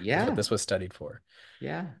economy, is what Yeah. this was studied for.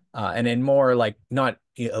 Yeah. And in more like not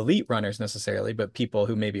elite runners necessarily, but people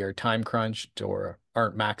who maybe are time crunched or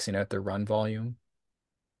aren't maxing out their run volume.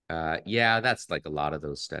 Yeah, that's like a lot of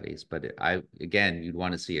those studies. But again, you'd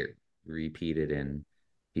want to see it repeated in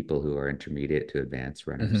people who are intermediate to advanced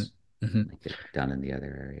Hmm. runners, Hmm. like it done in the other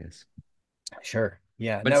areas. Sure.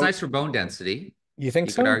 Yeah. But it's Now, nice for bone density, you think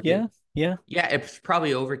you could so? argue. Yeah. Yeah. Yeah, it's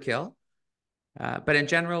probably overkill. But in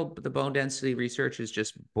general, the bone density research is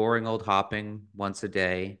just boring old hopping once a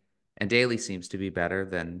day. And daily seems to be better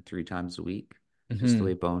than 3 times a week, just the Hmm.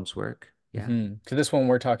 way bones work. Yeah. Hmm. So this one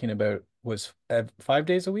we're talking about was 5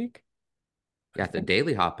 days a week, I Yeah, the think.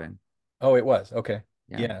 daily hopping. Oh, it was. Okay.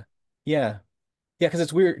 Yeah. Yeah. Yeah. Yeah, because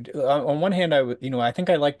it's weird. On one hand, I think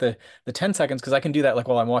I like the 10 seconds because I can do that like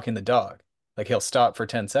while I'm walking the dog. Like he'll stop for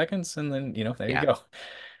 10 seconds and then, there you Yeah. go.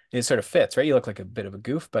 It sort of fits, right? You look like a bit of a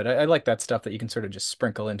goof, but I like that stuff that you can sort of just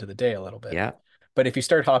sprinkle into the day a little bit. Yeah. But if you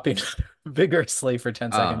start hopping vigorously for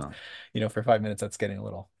 10 Oh seconds, no. for 5 minutes, that's getting a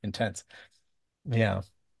little intense. Yeah.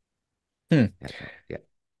 Hmm. Yeah. Yeah.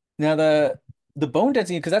 Now the bone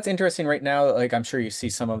density, because that's interesting right now. Like I'm sure you see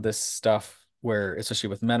some of this stuff where, especially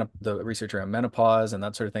with the research around menopause and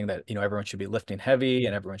that sort of thing, that everyone should be lifting heavy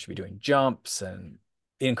and everyone should be doing jumps and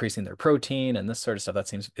increasing their protein and this sort of stuff. That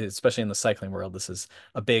seems, especially in the cycling world, this is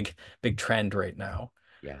a big trend right now.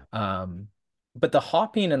 Yeah. Um, but the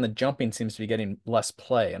hopping and the jumping seems to be getting less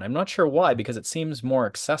play, and I'm not sure why, because it seems more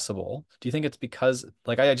accessible. Do you think it's because,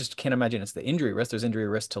 like, I just can't imagine it's the injury risk. There's injury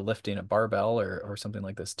risk to lifting a barbell or something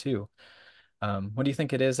like this too. What do you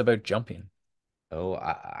think it is about jumping? Oh,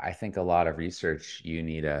 I think a lot of research, you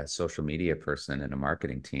need a social media person and a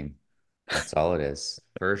marketing team. That's all it is,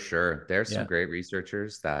 for sure. There's some Yeah, great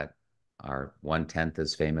researchers that are 1/10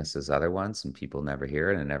 as famous as other ones, and people never hear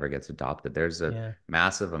it and it never gets adopted. There's a yeah.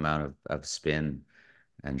 massive amount of spin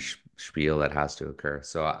and spiel that has to occur.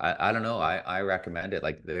 So I don't know. I recommend it.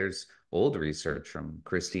 Like there's old research from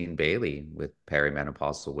Christine Bailey with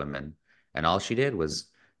perimenopausal women, and all she did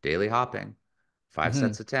was daily hopping, five Hmm.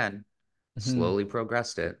 sets of 10, Hmm. slowly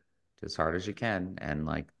progressed it as hard as you can, and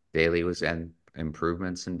like daily was and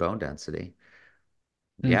improvements in bone density.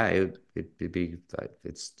 Hmm. Yeah, it'd be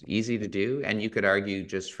it's easy to do, and you could argue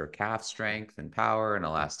just for calf strength and power and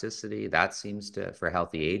elasticity, that seems to for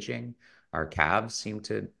healthy aging, our calves seem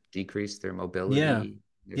to decrease their Yeah. mobility,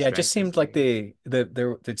 their Yeah, it just strength as seemed they like age.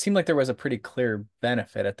 it seemed like there was a pretty clear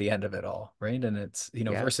benefit at the end of it all, right? And it's,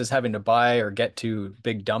 Yeah, versus having to buy or get to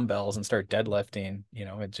big dumbbells and start deadlifting,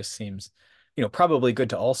 it just seems, probably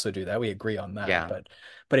good to also do that. We agree on that. yeah,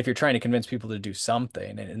 But if you're trying to convince people to do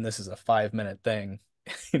something and this is a 5 minute thing,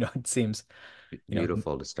 it seems, you know,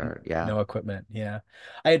 beautiful to start. Yeah, no equipment. Yeah.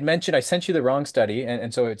 I had mentioned I sent you the wrong study,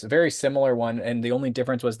 and so it's a very similar one. And the only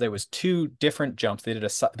difference was there was two different jumps.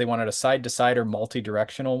 They wanted a side to side or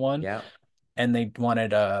multi-directional one, yeah, and they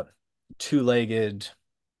wanted a two-legged,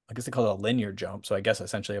 I guess they call it a linear jump. So I guess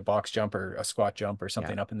essentially a box jump or a squat jump or yeah.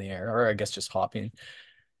 something up in the air, or I guess just hopping.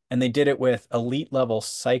 And they did it with elite level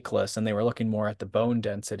cyclists, and they were looking more at the bone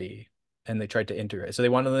density, and they tried to integrate. So they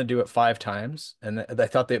wanted them to do it 5 times. And I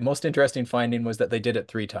thought the most interesting finding was that they did it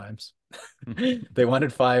 3 times. They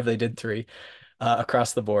wanted five, they did three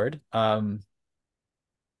across the board.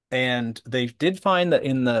 And they did find that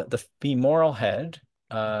in the femoral head,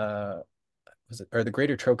 uh, was it, or the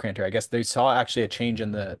greater trochanter, I guess they saw actually a change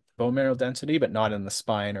in the bone mineral density, but not in the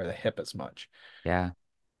spine or the hip as much. Yeah,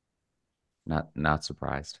 not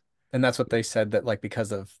surprised. And that's what they said that like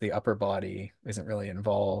because of the upper body isn't really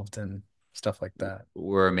involved and stuff like that.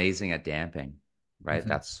 We're amazing at damping, right? Hmm.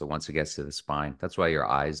 That's so once it gets to the spine, that's why your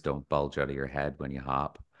eyes don't bulge out of your head when you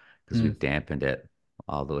hop, because Mm. we've dampened it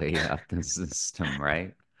all the way up the system,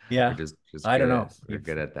 right? We're Yeah. just I don't good know. at we're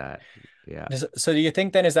good at that. Yeah. So do you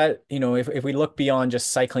think then is that, if we look beyond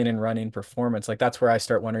just cycling and running performance, like that's where I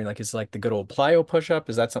start wondering, like, is like the good old plyo push up,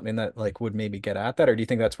 is that something that like would maybe get at that? Or do you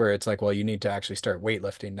think that's where it's like, well, you need to actually start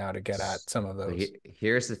weightlifting now to get at some of So those?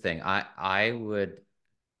 here's the thing. I would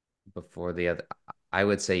before the other I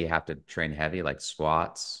would say you have to train heavy like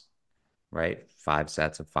squats, right? 5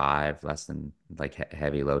 sets of 5, less than like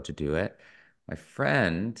heavy load to do it. My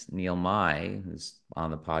friend Neil Mai, who's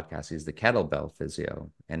on the podcast, he's the kettlebell physio,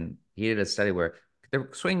 and he did a study where they're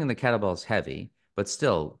swinging the kettlebells heavy, but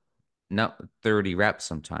still not 30 reps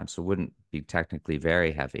sometimes, so it wouldn't be technically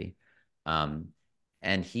very heavy. Um,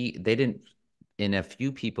 and they didn't, in a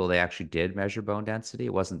few people, they actually did measure bone density.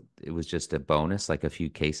 It was just a bonus, like a few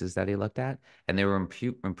cases that he looked at, and there were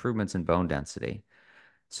improvements in bone density.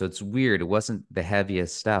 So it's weird. It wasn't the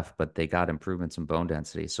heaviest stuff, but they got improvements in bone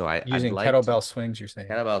density. So I'd Using like to kettlebell swings, you're saying?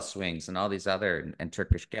 kettlebell swings and all these other and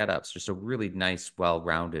Turkish get-ups, just a really nice,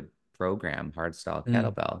 well-rounded program, hard style Mm.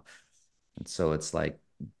 kettlebell. And so it's like,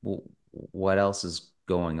 what else is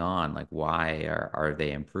going on? Like, why are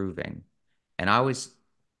they improving? And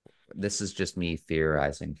this is just me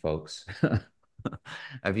theorizing, folks.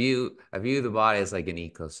 I view the body as like an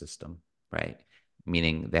ecosystem, right?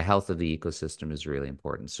 Meaning the health of the ecosystem is really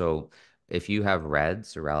important. So if you have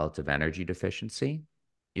REDS or relative energy deficiency,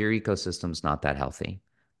 your ecosystem's not that healthy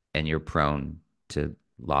and you're prone to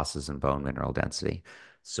losses in bone mineral density.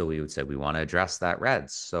 So we would say we want to address that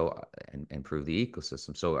REDS and improve the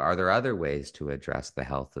ecosystem. So are there other ways to address the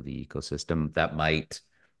health of the ecosystem that might,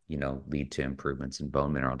 lead to improvements in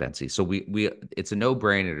bone mineral density? So we it's a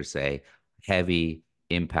no-brainer to say heavy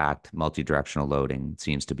impact multi-directional loading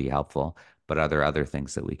seems to be helpful, but are there other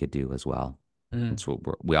things that we could do as well? Mm. That's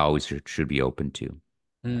what we always should be open to.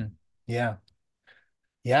 Yeah, Mm. Yeah.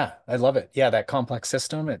 Yeah, I love it. Yeah, that complex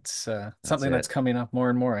system. It's that's something that's it. coming up more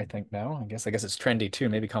and more, I think now. I guess it's trendy too.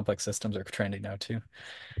 Maybe complex systems are trendy now too.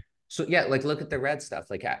 So yeah, like look at the red stuff.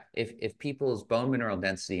 Like if people's bone mineral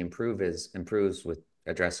density improves with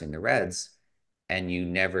addressing the reds, and you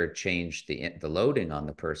never change the loading on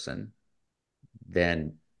the person,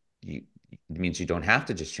 then you it means you don't have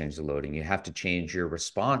to just change the loading. You have to change your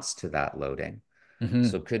response to that loading. Hmm.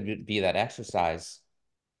 So could it be that exercise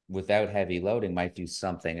without heavy loading might do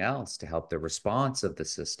something else to help the response of the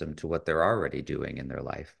system to what they're already doing in their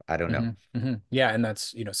life? I don't know. Hmm. Hmm. Yeah, and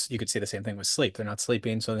that's, you could see the same thing with sleep. They're not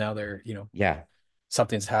sleeping, so now they're, Yeah.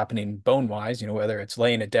 something's happening bone wise, whether it's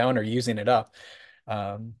laying it down or using it up.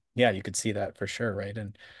 Yeah, you could see that for sure, right?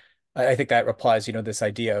 And I think that applies, this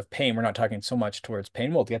idea of pain. We're not talking so much towards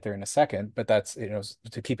pain. We'll get there in a second, but that's,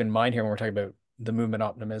 to keep in mind here when we're talking about the movement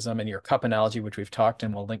optimism and your cup analogy, which we've talked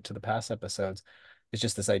and we'll link to the past episodes. It's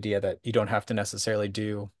just this idea that you don't have to necessarily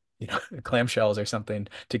do, clamshells or something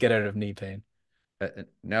to get out of knee pain.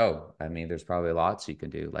 No, I mean, there's probably lots you can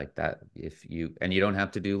do like that and you don't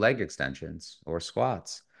have to do leg extensions or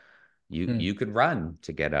squats. You Hmm. you could run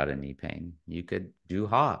to get out of knee pain. You could do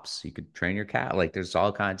hops. You could train your cat. Like there's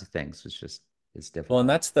all kinds of things. It's Well, and difficult.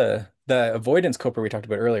 that's the avoidance coper we talked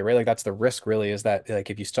about earlier, right? Like that's the risk really is that like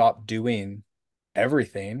if you stop doing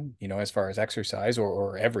everything, as far as exercise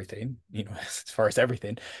or everything, as far as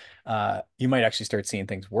everything, you might actually start seeing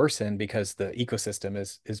things worsen because the ecosystem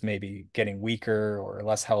is maybe getting weaker or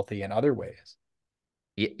less healthy in other ways.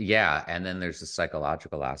 Yeah, and then there's the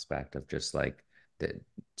psychological aspect of just like the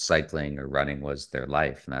cycling or running was their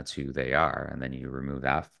life, and that's who they are. And then you remove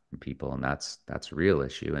that from people, and that's a real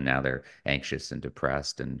issue. And now they're anxious and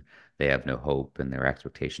depressed, and they have no hope, and their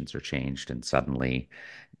expectations are changed, and suddenly,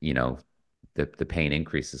 you know, the pain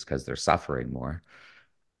increases because they're suffering more.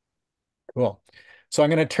 Cool. So I'm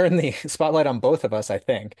going to turn the spotlight on both of us, I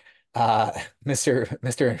think. Uh,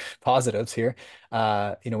 Mr. Positives here.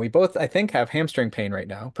 We both, I think, have hamstring pain right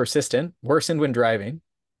now, persistent, worsened when driving.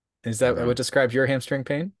 Is that Uh-huh. what describes your hamstring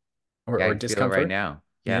pain Yeah, or I feel it right discomfort? now.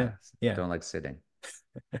 Yeah, Yeah, yeah. don't like sitting.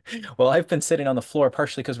 Well, I've been sitting on the floor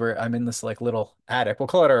partially because I'm in this like little attic. We'll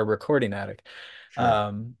call it our recording attic, Sure.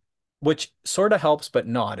 um, which sort of helps, but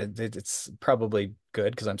not. It's probably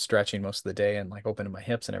good because I'm stretching most of the day and like opening my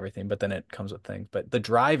hips and everything. But then it comes with things. But the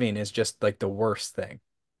driving is just like the worst thing.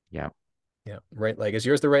 Yeah. Yeah, right leg. Is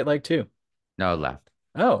yours the right leg too? No, left.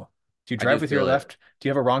 Oh, do you I do drive with your feel it. left? Do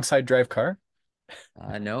you have a wrong side drive car?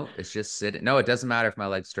 No, it's just sitting. No, it doesn't matter if my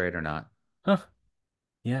leg's straight or not. Huh.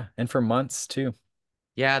 Yeah, and for months too.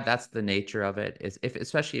 Yeah, that's the nature of it. Is if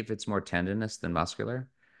especially if it's more tendinous than muscular.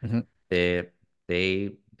 Hmm. They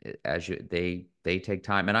they they take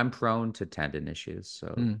time, and I'm prone to tendon issues. So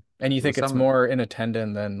Mm. And you with think it's some, more in a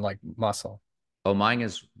tendon than like muscle? oh, mine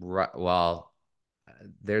is well,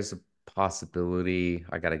 there's a possibility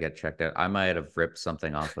I got to get checked out. I might have ripped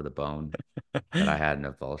something off of the bone that I had an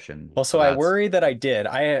avulsion. Well, So so I that's worry that I did.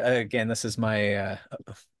 Again, this is my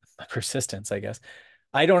persistence, I guess.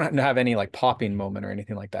 I don't have any like popping moment or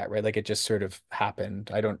anything like that, right? Like it just sort of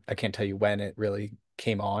happened. I can't tell you when it really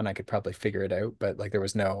came on. I could probably figure it out, but like there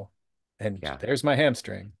was no, and yeah. there's my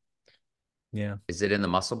hamstring. Yeah. Is it in the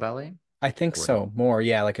muscle belly? I think Or so. More,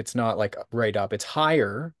 yeah, like it's not like right up. It's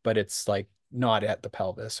higher, but it's like not at the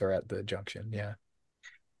pelvis or at the junction. Yeah.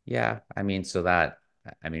 yeah, I mean, so that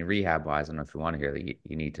I mean, rehab wise, I don't know if you want to hear that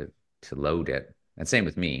you need to load it. And same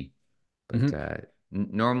with me. But Hmm.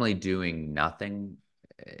 normally doing nothing,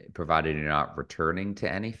 provided you're not returning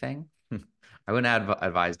to anything, I wouldn't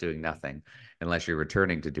advise doing nothing unless you're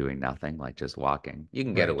returning to doing nothing, like just walking. You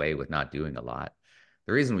can get Right. away with not doing a lot.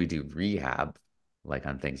 The reason we do rehab, like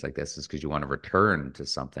on things like this, is because you want to return to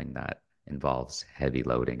something that involves heavy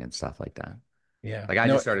loading and stuff like that. Yeah. Like I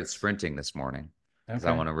No. just started sprinting this morning because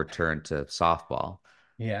I Okay. want to return to softball.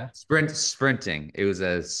 Yeah. Sprinting. It was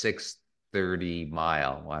a 6:30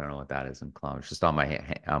 mile. Well, I don't know what that is in kilometers. Just on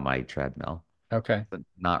my treadmill, Okay. but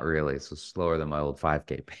not really. So slower than my old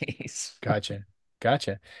 5K pace. Gotcha.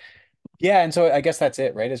 Gotcha. Yeah, and so I guess that's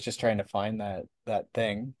it, right? Is just trying to find that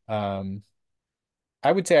thing.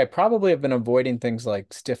 I would say I probably have been avoiding things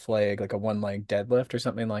like stiff leg, like a one leg deadlift or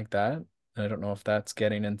something like that. I don't know if that's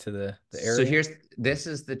getting into the So area. here's this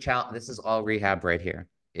is the challenge. This is all rehab right here.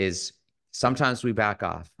 Is sometimes we back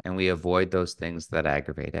off and we avoid those things that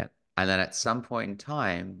aggravate it. And then at some point in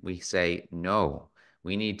time, we say, no,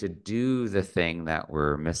 we need to do the thing that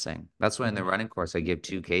we're missing. That's why in the Hmm. running course, I give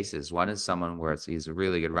two cases. One is someone where he's a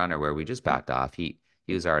really good runner where we just backed off. He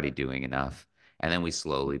was already doing enough. And then we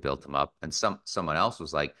slowly built him up. And someone else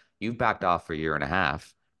was like, you've backed off for a year and a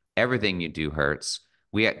half. Everything you do hurts.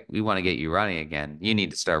 We want to get you running again. You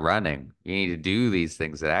need to start running. You need to do these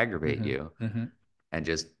things that aggravate Hmm. you Hmm. and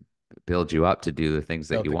just build you up to do the things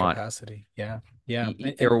that Build you the want. capacity. Yeah. Yeah.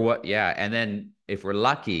 And Or what? Yeah. And then if we're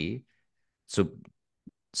lucky, so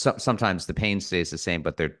sometimes the pain stays the same,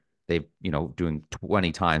 but they've, doing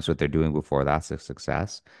 20 times what they're doing before. That's a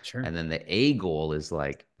success. sure. And then the A goal is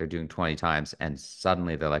like they're doing 20 times and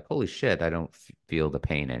suddenly they're like, holy shit, I don't feel the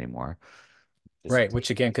pain anymore. Just Right, take which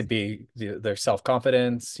again could these, be their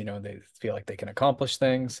self-confidence, they feel like they can accomplish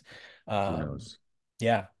things. who Um, knows?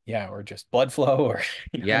 yeah, yeah, or just blood flow or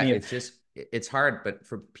Yeah, any. it's hard, but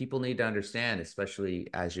for people need to understand, especially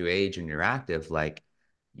as you age and you're active, like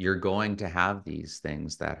you're going to have these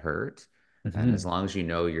things that hurt. And as Mhm. long as you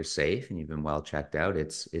know you're safe and you've been well checked out,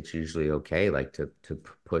 it's usually okay, like to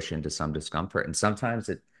push into some discomfort. And sometimes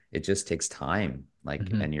it just takes time. Like,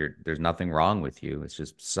 Mhm. and there's nothing wrong with you. It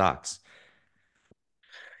just sucks.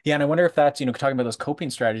 Yeah, and I wonder if that's, talking about those coping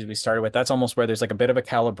strategies we started with, that's almost where there's like a bit of a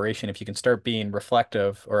calibration. If you can start being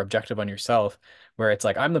reflective or objective on yourself, where it's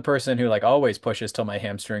like, I'm the person who like always pushes till my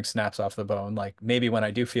hamstring snaps off the bone. Like maybe when I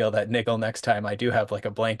do feel that niggle next time, I do have like a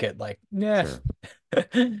blanket, like, yeah, Sure.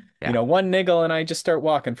 Yeah. one niggle and I just start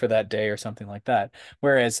walking for that day or something like that.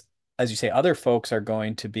 Whereas, as you say, other folks are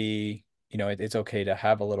going to be, it's okay to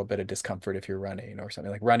have a little bit of discomfort if you're running or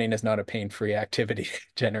something. Like running is not a pain-free activity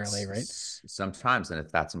generally, right? Sometimes, and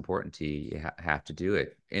if that's important to you, you have to do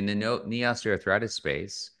it. In the knee osteoarthritis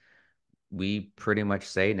space, we pretty much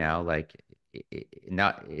say now, like,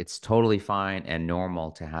 not it's totally fine and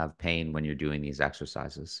normal to have pain when you're doing these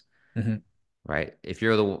exercises, Hmm. right? If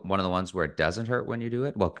you're the one of the ones where it doesn't hurt when you do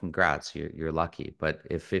it, well, congrats, you're lucky. But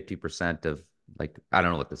if 50% of, like, I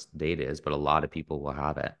don't know what this data is, but a lot of people will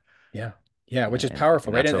have it, Yeah. Yeah, which is and powerful,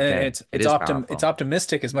 and right? that's And okay. It is it's powerful.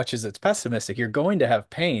 optimistic as much as it's pessimistic. You're going to have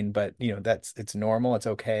pain, but it's normal, it's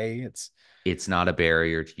okay. It's not a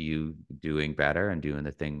barrier to you doing better and doing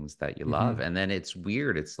the things that you love. Hmm. And then it's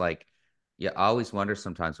weird. It's like, you always wonder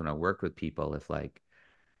sometimes when I work with people if like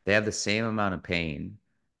they have the same amount of pain,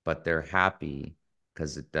 but they're happy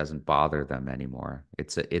because it doesn't bother them anymore.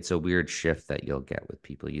 It's a weird shift that you'll get with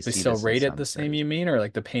people. You They see still this in rate it some the same, studies. you mean, or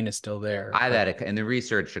like the pain is still there, I but that it, and the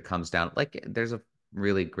research it comes down like there's a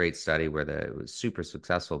really great study where it was super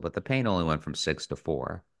successful, but the pain only went from 6 to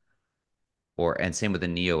 4. Or and same with the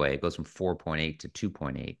Neo A, it goes from 4.8 to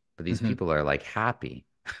 2.8. But these Mhm. people are like happy.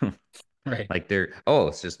 Right. Like they're, oh,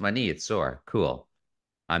 it's just my knee, it's sore. Cool.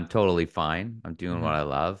 I'm totally fine. I'm doing what Mhm. I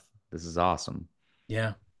love. This is awesome.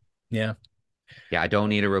 Yeah. Yeah. Yeah, I don't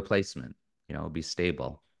need a replacement. Be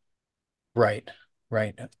stable. Right.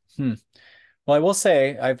 Right. Hmm. Well, I will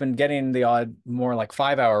say I've been getting the odd more like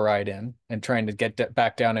 5 hour ride in and trying to get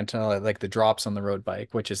back down into like the drops on the road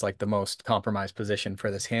bike, which is like the most compromised position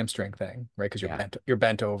for this hamstring thing, right? Because Yeah. you're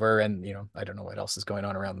bent over, and I don't know what else is going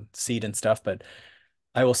on around the seat and stuff, but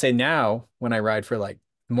I will say now when I ride for like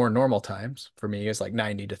more normal times, for me is like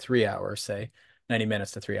 90 to 3 hours, say 90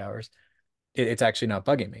 minutes to 3 hours, it's actually not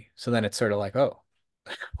bugging me. So then it's sort of like, oh,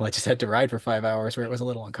 well, I just had to ride for 5 hours where it was a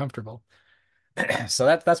little uncomfortable. So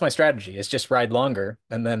that's my strategy, is just ride longer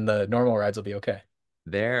and then the normal rides will be okay.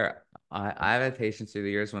 There, I've had patients through the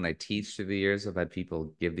years when I teach through the years. I've had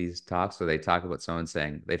people give these talks where they talk about someone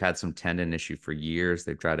saying they've had some tendon issue for years.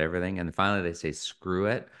 They've tried everything. And finally they say, screw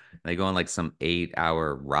it. And they go on like some 8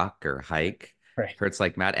 hour ruck or hike. Right. Hurts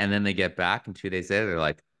like mad. And then they get back and 2 days later, they're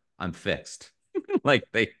like, I'm fixed. Like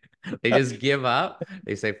they just give up.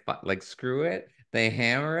 They say, like, screw it. They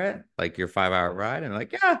hammer it like your 5 hour ride. And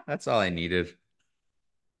like, yeah, that's all I needed.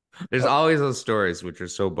 There's Oh, always those stories which are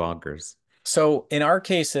so bonkers. so in our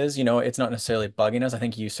cases, it's not necessarily bugging us. I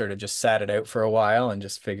think you sort of just sat it out for a while and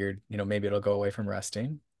just figured, maybe it'll go away from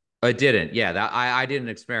resting. I didn't. Yeah, that I did an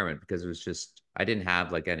experiment because it was just I didn't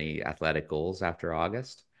have like any athletic goals after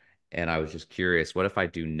August, and I was just curious, what if I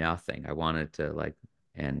do nothing? I wanted to like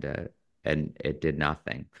and uh and it did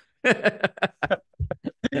nothing.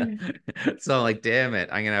 So I'm like, damn it,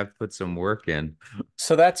 I'm gonna have to put some work in.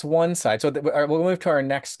 So that's one side. So we'll move to our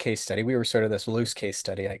next case study. We were sort of this loose case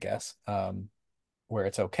study, I guess, where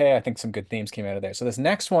it's okay. I think some good themes came out of there. So this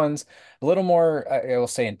next one's a little more, I will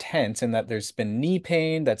say, intense in that there's been knee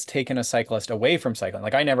pain that's taken a cyclist away from cycling.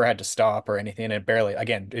 Like I never had to stop or anything, and it barely,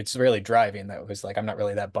 again, it's really driving that was like, I'm not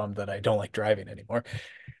really that bummed that I don't like driving anymore.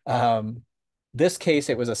 Um, this case,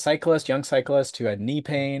 it was a cyclist, young cyclist who had knee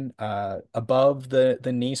pain above the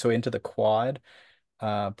knee, so into the quad,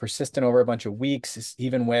 persistent over a bunch of weeks,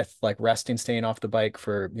 even with like resting, staying off the bike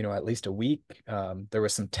for, at least a week. There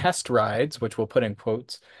was some test rides, which we'll put in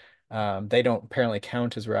quotes. They don't apparently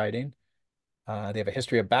count as riding. They have a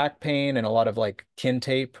history of back pain and a lot of like kin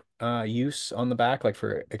tape use on the back, like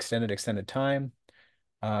for extended time.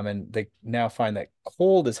 And they now find that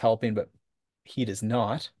cold is helping, but heat is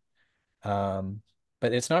not. Um,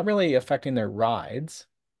 but it's not really affecting their rides.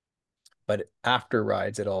 But after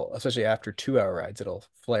rides, especially after 2 hour rides, it'll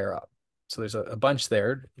flare up. So there's a bunch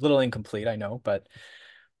there, a little incomplete, I know, but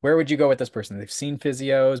where would you go with this person? They've seen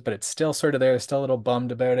physios, but it's still sort of there. They're still a little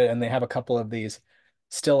bummed about it. And they have a couple of these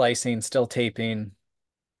still icing, still taping.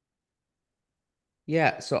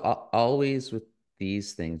 Yeah, so always with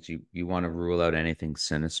these things, you want to rule out anything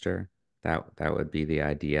sinister. That would be the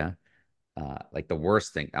idea. Like the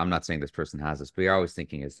worst thing, I'm not saying this person has this, but you're always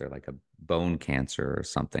thinking, is there like a bone cancer or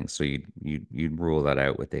something? So you'd rule that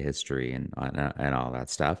out with the history and all that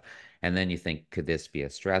stuff. And then you think, could this be a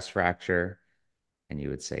stress fracture? And you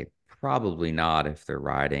would say, probably not if they're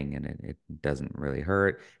riding and it doesn't really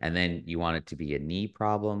hurt. And then you want it to be a knee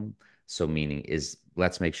problem. So meaning is,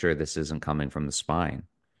 let's make sure this isn't coming from the spine,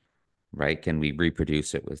 right? Can we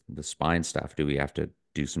reproduce it with the spine stuff? Do we have to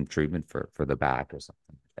do some treatment for the back or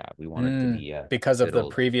something like that? We want it to Mm, be a because of good the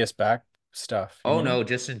old. previous back stuff, you Oh mean? no,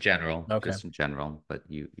 just in general, Okay. just in general. But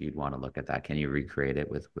you'd want to look at that. Can you recreate it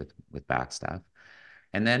with back stuff?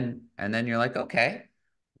 And then you're like, okay,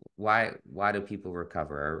 why do people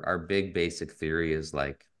recover? Our big basic theory is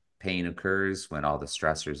like pain occurs when all the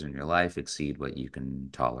stressors in your life exceed what you can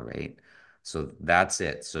tolerate. So that's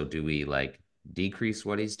it. So do we like decrease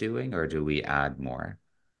what he's doing or do we add more?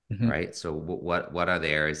 Hmm. Right. So what are the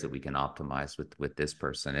areas that we can optimize with this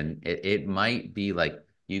person? And it might be like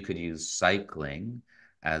you could use cycling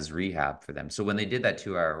as rehab for them. So when they did that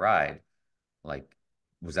 2 hour ride, like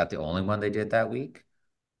was that the only one they did that week?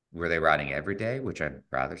 Were they riding every day, which I'd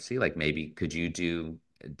rather see? Like maybe could you do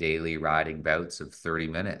daily riding bouts of 30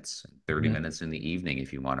 minutes, 30 Hmm. minutes in the evening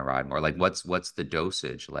if you want to ride more? Like what's the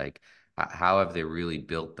dosage? Like how have they really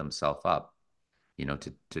built themselves up,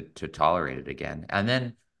 to tolerate it again? And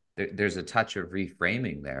then there's a touch of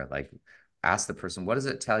reframing there. Like ask the person, what does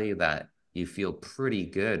it tell you that you feel pretty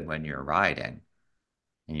good when you're riding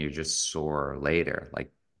and you're just sore later?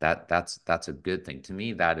 Like that's a good thing. To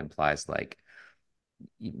me, that implies like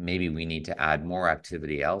maybe we need to add more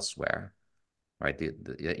activity elsewhere, right?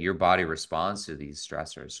 Your body responds to these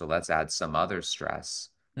stressors. So let's add some other stress.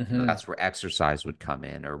 Hmm. That's where exercise would come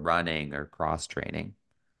in, or running, or cross training,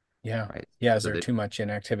 Yeah. right? Yeah. Is So there that, too much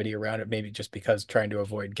inactivity around it? Maybe just because trying to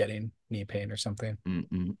avoid getting knee pain or something.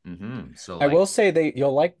 So I will like, say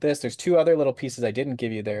you'll like this. There's two other little pieces I didn't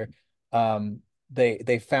give you there. Um,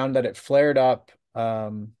 they found that it flared up.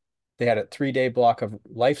 They had a 3-day block of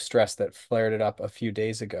life stress that flared it up a few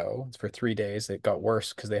days ago. For 3 days, it got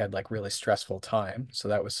worse because they had like really stressful time. So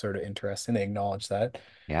that was sort of interesting. They acknowledged that.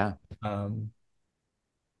 Yeah. Um,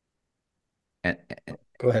 And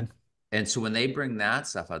Go ahead. and so when they bring that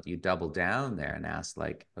stuff up, you double down there and ask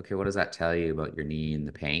like, okay, what does that tell you about your knee and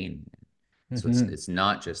the pain? So Hmm. it's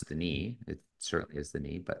not just the knee. It certainly is the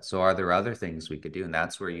knee, but so are there other things we could do? And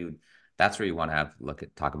that's where you want to have look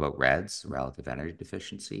at talk about REDS, relative energy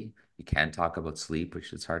deficiency. You can talk about sleep,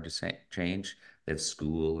 which is hard to say, change. They have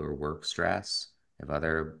school or work stress. They have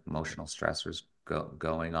other emotional stressors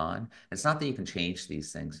going on. It's not that you can change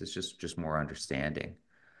these things. It's just more understanding,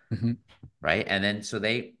 Hmm. right? And then so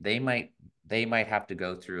they might have to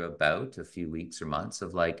go through about a few weeks or months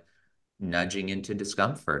of like nudging into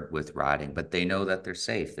discomfort with riding, but they know that they're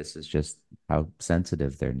safe. This is just how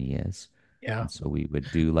sensitive their knee is. Yeah. And so we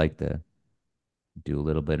would do like the do a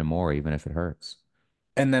little bit more, even if it hurts.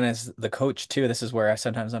 And then as the coach too, this is where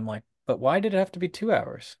I'm like, but why did it have to be 2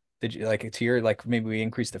 hours? Did you like to your like maybe we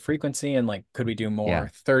increase the frequency and like could we do more Yeah.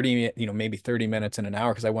 30, maybe 30 minutes in an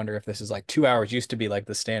hour? Because I wonder if this is like 2 hours used to be like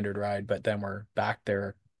the standard ride, but then we're back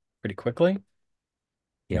there pretty quickly,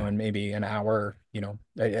 Yeah. and maybe an hour,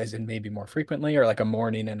 as in maybe more frequently or like a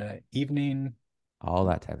morning and an evening. All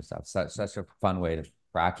that type of stuff. Such a fun way to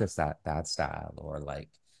practice that style, or like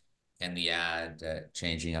in the ad,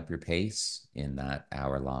 changing up your pace in that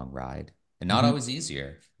hour long ride. And not Hmm. always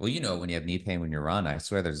easier. Well, when you have knee pain when you run, I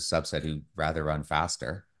swear there's a subset who rather run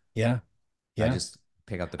faster. Yeah. I Yeah. just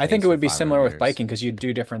pick up the I think pace it for would be 500 similar with meters. biking because you'd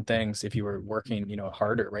do different things if you were working,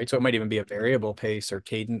 harder, right? So it might even be a variable pace or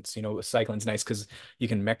cadence. Cycling's nice because you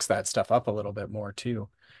can mix that stuff up a little bit more too.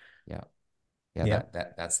 Yeah. Yeah, Yeah.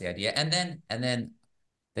 that's the idea. And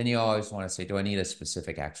then you always want to say, do I need a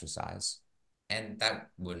specific exercise? And that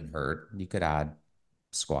wouldn't hurt. You could add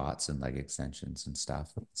squats and leg extensions and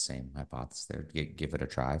stuff. Same hypothesis there. Give it a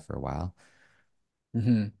try for a while.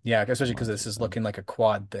 Yeah, especially because Run this through is them. looking like a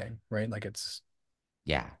quad thing, right? Like it's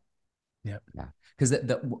Yeah, yeah. yeah. Because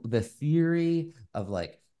the theory of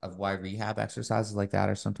why rehab exercises like that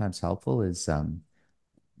are sometimes helpful is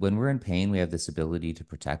when we're in pain, we have this ability to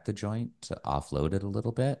protect the joint, to offload it a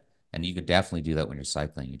little bit. And you could definitely do that when you're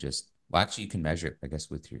cycling. Well, actually, you can measure it, I guess,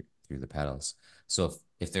 with your through the pedals. So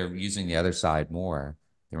if they're using the other side more,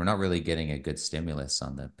 then we're not really getting a good stimulus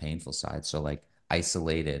on the painful side. So like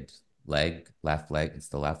isolated left leg, it's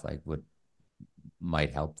the left leg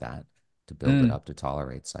might help that to build it Mm, up to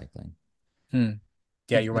tolerate cycling. hmm.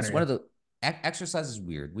 Yeah, you're It's one wondering. of the exercise is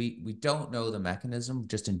weird. We don't know the mechanism.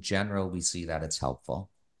 Just in general, we see that it's helpful.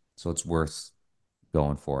 So it's worth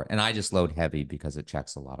going for it. And I just load heavy because it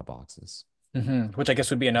checks a lot of boxes. Which I guess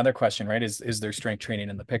would be another question, right? Is there strength training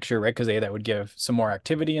in the picture, right? Because that would give some more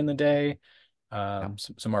activity in the day, Yeah.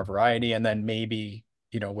 some more variety, and then maybe,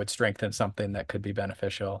 would strengthen something that could be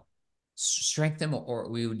beneficial. Strengthen, or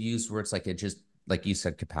we would use words like it just, like you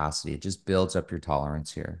said, capacity. It just builds up your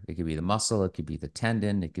tolerance here. It could be the muscle, it could be the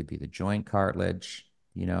tendon, it could be the joint cartilage.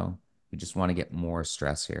 You just want to get more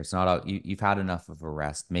stress here. It's not all, you've had enough of a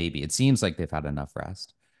rest. Maybe it seems like they've had enough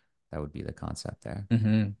rest. That would be the concept there.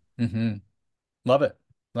 Hmm. Hmm. Love it.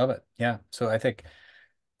 Love it. Yeah. So I think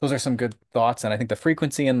those are some good thoughts. And I think the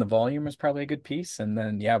frequency and the volume is probably a good piece. And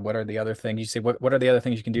then, yeah, what are the other things you say? What are the other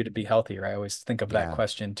things you can do to be healthier? I always think of that Yeah.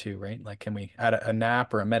 question too, right? Like, can we add a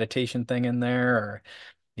nap or a meditation thing in there or,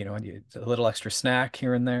 a little extra snack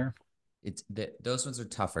here and there? Those ones are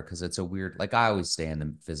tougher because it's a weird, like I always stay in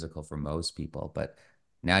the physical for most people, but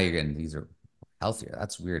now you're getting these are healthier.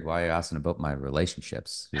 That's weird. Why are you asking about my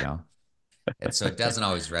relationships? And so it doesn't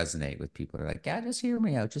always resonate with people. They're like, yeah, just hear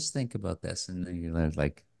me out. Just think about this. And then you learn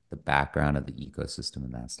like the background of the ecosystem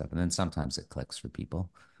and that stuff. And then sometimes it clicks for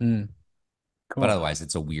people. Mm, But cool. otherwise,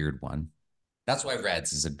 it's a weird one. That's why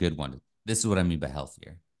Reds is a good one. This is what I mean by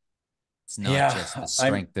healthier. It's not just the Yeah,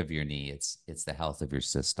 strength of your knee, it's the health of your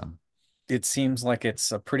system. it seems like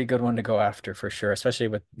it's a pretty good one to go after for sure, especially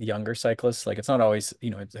with younger cyclists. Like it's not always,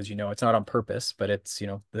 as you know, it's not on purpose, but it's,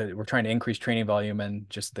 we're trying to increase training volume and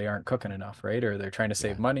just they aren't cooking enough, right? Or they're trying to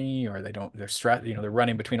save Yeah. money or they're stressed, they're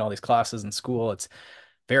running between all these classes in school. It's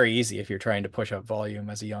very easy if you're trying to push up volume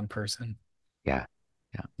as a young person. Yeah.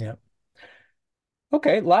 Yeah. Yeah.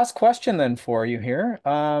 Okay, last question then for you here.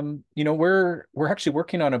 We're actually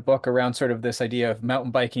working on a book around sort of this idea of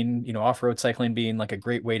mountain biking, off-road cycling being like a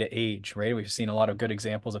great way to age, right? We've seen a lot of good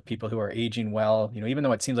examples of people who are aging well, even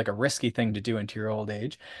though it seems like a risky thing to do into your old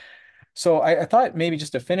age. So I thought maybe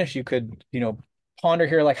just to finish, you could, ponder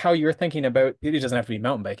here like how you're thinking about it. It doesn't have to be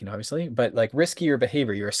mountain biking, obviously, but like riskier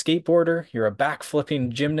behavior. You're a skateboarder, you're a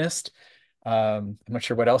backflipping gymnast. I'm not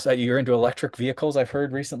sure what else. You're into electric vehicles, I've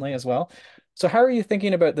heard recently as well. So how are you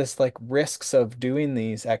thinking about this, like risks of doing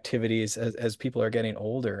these activities as people are getting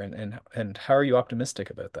older, and how are you optimistic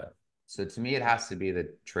about that? So to me, it has to be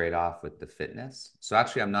the trade-off with the fitness. So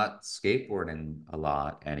actually, I'm not skateboarding a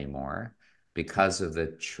lot anymore because of the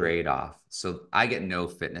trade-off. So I get no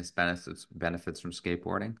fitness benefits from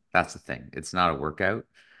skateboarding. That's the thing. It's not a workout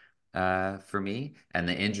for me, and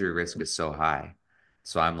the injury risk is so high.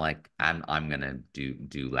 So I'm like, I'm gonna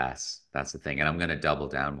do less. That's the thing, and I'm gonna double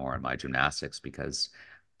down more on my gymnastics because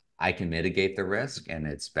I can mitigate the risk and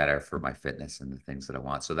it's better for my fitness and the things that I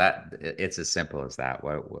want. So that it's as simple as that.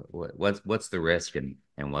 What's the risk and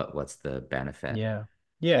what's the benefit, Yeah.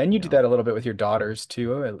 Yeah, and you you do know? that a little bit with your daughters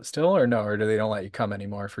too, still, or no, or do they don't let you come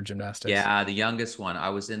anymore for gymnastics? Yeah, the youngest one, I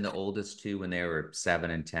was in the oldest two when they were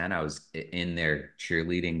 7 and 10. I was in their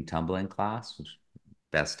cheerleading tumbling class, which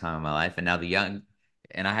best time of my life. And now the young,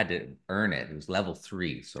 and I had to earn it. It was level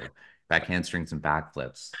 3, so back handstrings and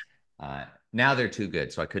backflips. Uh, Now they're too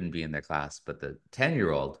good, so I couldn't be in their class. But the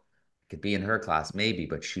 10-year-old could be in her class maybe,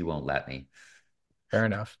 but she won't let me. Fair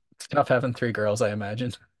enough. It's tough having three girls, I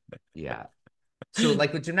imagine. Yeah. So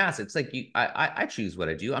like with gymnastics, like I choose what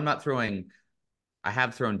I do. I'm not throwing I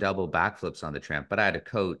have thrown double backflips on the tramp, but I had a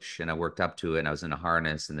coach and I worked up to it and I was in a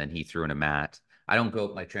harness and then he threw in a mat. I don't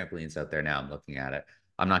go, my trampoline's out there now. I'm looking at it.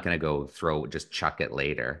 I'm not going to go just chuck it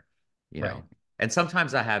later, you Right. know. And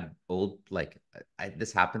sometimes I have old, like,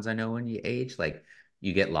 this happens, I know when you age, like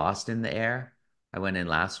you get lost in the air. I went in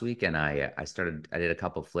last week and I did a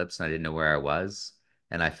couple flips and I didn't know where I was.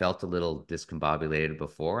 And I felt a little discombobulated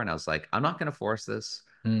before. And I was like, I'm not going to force this.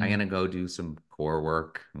 I'm Mm, going to go do some core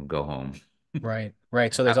work and go home. right.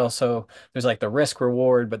 Right. So Uh, there's like the risk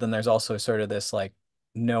reward, but then there's also sort of this like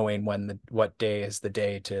knowing when what day is the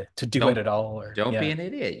day to do it don't at all, or don't be yeah. an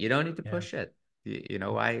idiot. You don't need to Yeah. push it.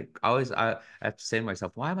 I have to say to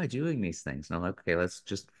myself, why am I doing these things? And I'm like, okay, let's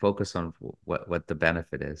just focus on what the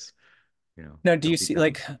benefit is. Now, do you Don't be see dumb.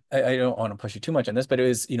 like I don't want to push you too much on this, but it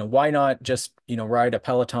was, why not just, ride a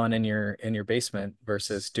Peloton in your basement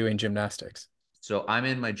versus doing gymnastics? So I'm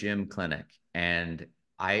in my gym clinic and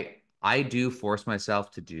I do force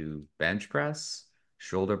myself to do bench press,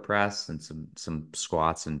 shoulder press, and some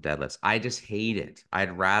squats and deadlifts. I just hate it.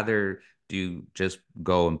 I'd rather do just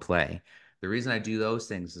go and play. The reason I do those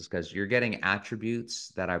things is because you're getting attributes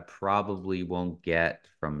that I probably won't get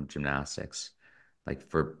from gymnastics, like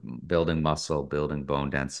for building muscle, building bone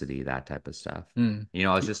density, that type of stuff. Hmm.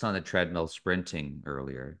 I was just on the treadmill sprinting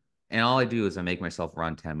earlier. And all I do is I make myself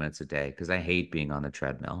run 10 minutes a day because I hate being on the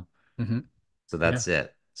treadmill. Mm-hmm. So Yeah. that's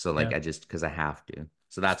it. So like Yeah. I just because I have to.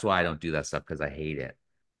 So that's why I don't do that stuff because I hate it.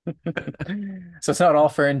 So it's not all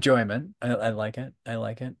for enjoyment. I like it. I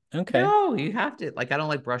like it. Okay. No, you have to. Like I don't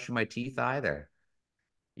like brushing my teeth either.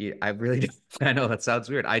 I really do. I know that sounds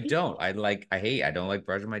weird. I don't. I don't like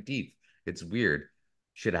brushing my teeth. It's weird.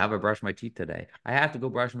 Should have I brushed my teeth today? I have to go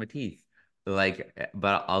brush my teeth.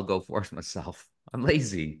 But I'll go force myself. I'm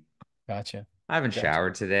lazy. Gotcha. I haven't Gotcha.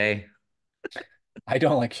 showered today. I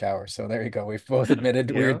don't like showers, so there you go. We've both admitted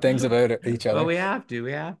You weird things know? about each Well, other. we have to.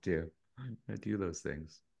 We have to. I do those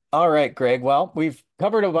things. All right, Greg. Well, we've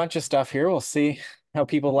covered a bunch of stuff here. We'll see how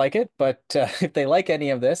people like it, but if they like any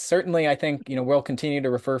of this, certainly I think, we'll continue to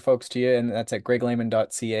refer folks to you, and that's at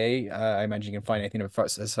greglehman.ca. I imagine you can find anything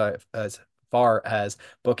as far as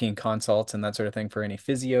booking consults and that sort of thing for any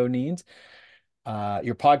physio needs.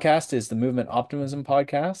 Your podcast is the Movement Optimism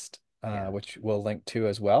podcast, Yeah. which we'll link to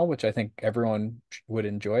as well, which I think everyone would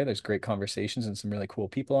enjoy. There's great conversations and some really cool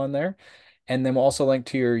people on there. And then we'll also link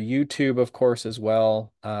to your YouTube, of course, as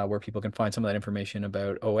well, where people can find some of that information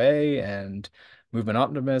about OA and movement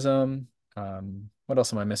optimism. What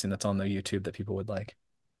else am I missing that's on the YouTube that people would like?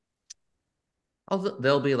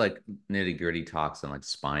 There'll be like nitty-gritty talks on like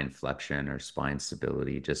spine flexion or spine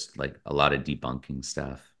stability, just like a lot of debunking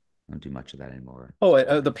stuff. I don't do much of that anymore. Oh, It's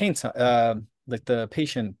boring. the like the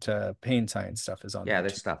patient pain science stuff is on Yeah, there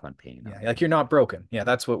there's too. stuff on pain Yeah, on like there. you're not broken. Yeah,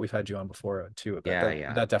 that's what we've had you on before too about Yeah, that.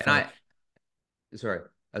 yeah. That And definitely. sorry,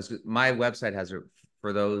 my website has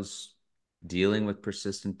for those dealing with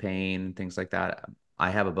persistent pain, things like that. I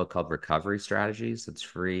have a book called Recovery Strategies. It's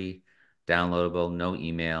free, downloadable, no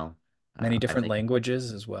email. Many I different think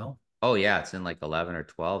languages as well. Oh yeah, it's in like 11 or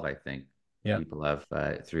 12, I think. Yeah, People have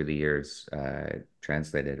through the years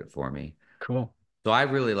translated it for me. cool. So I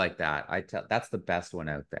really like that. I tell That's the best one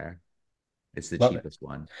out there. It's the Love it. cheapest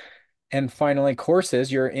one. And finally,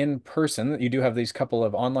 courses. You're in person. You do have these couple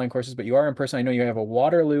of online courses, but you are in person. I know you have a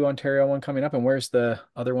Waterloo, Ontario one coming up. And where's the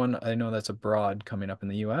other one? I know that's abroad coming up in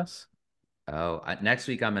the US. Next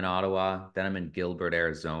week I'm in Ottawa, then I'm in Gilbert,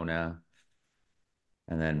 Arizona.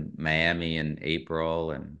 and then Miami in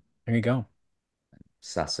April, and There you go.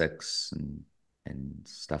 Sussex and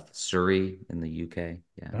stuff. Surrey in the UK.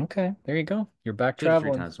 Yeah. Okay, there you go. You're back 2 to 3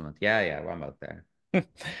 traveling. times a month. Yeah, I'm out there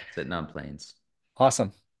sitting on planes.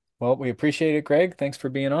 Awesome. Well, we appreciate it, Greg. Thanks for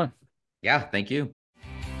being on. Yeah, thank you.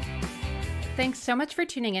 Thanks so much for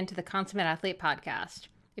tuning in to the Consummate Athlete podcast.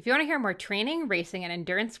 If you want to hear more training, racing, and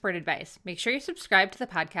endurance sport advice, make sure you subscribe to the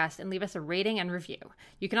podcast and leave us a rating and review.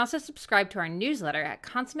 You can also subscribe to our newsletter at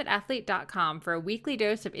consummateathlete.com for a weekly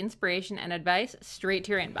dose of inspiration and advice straight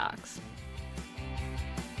to your inbox.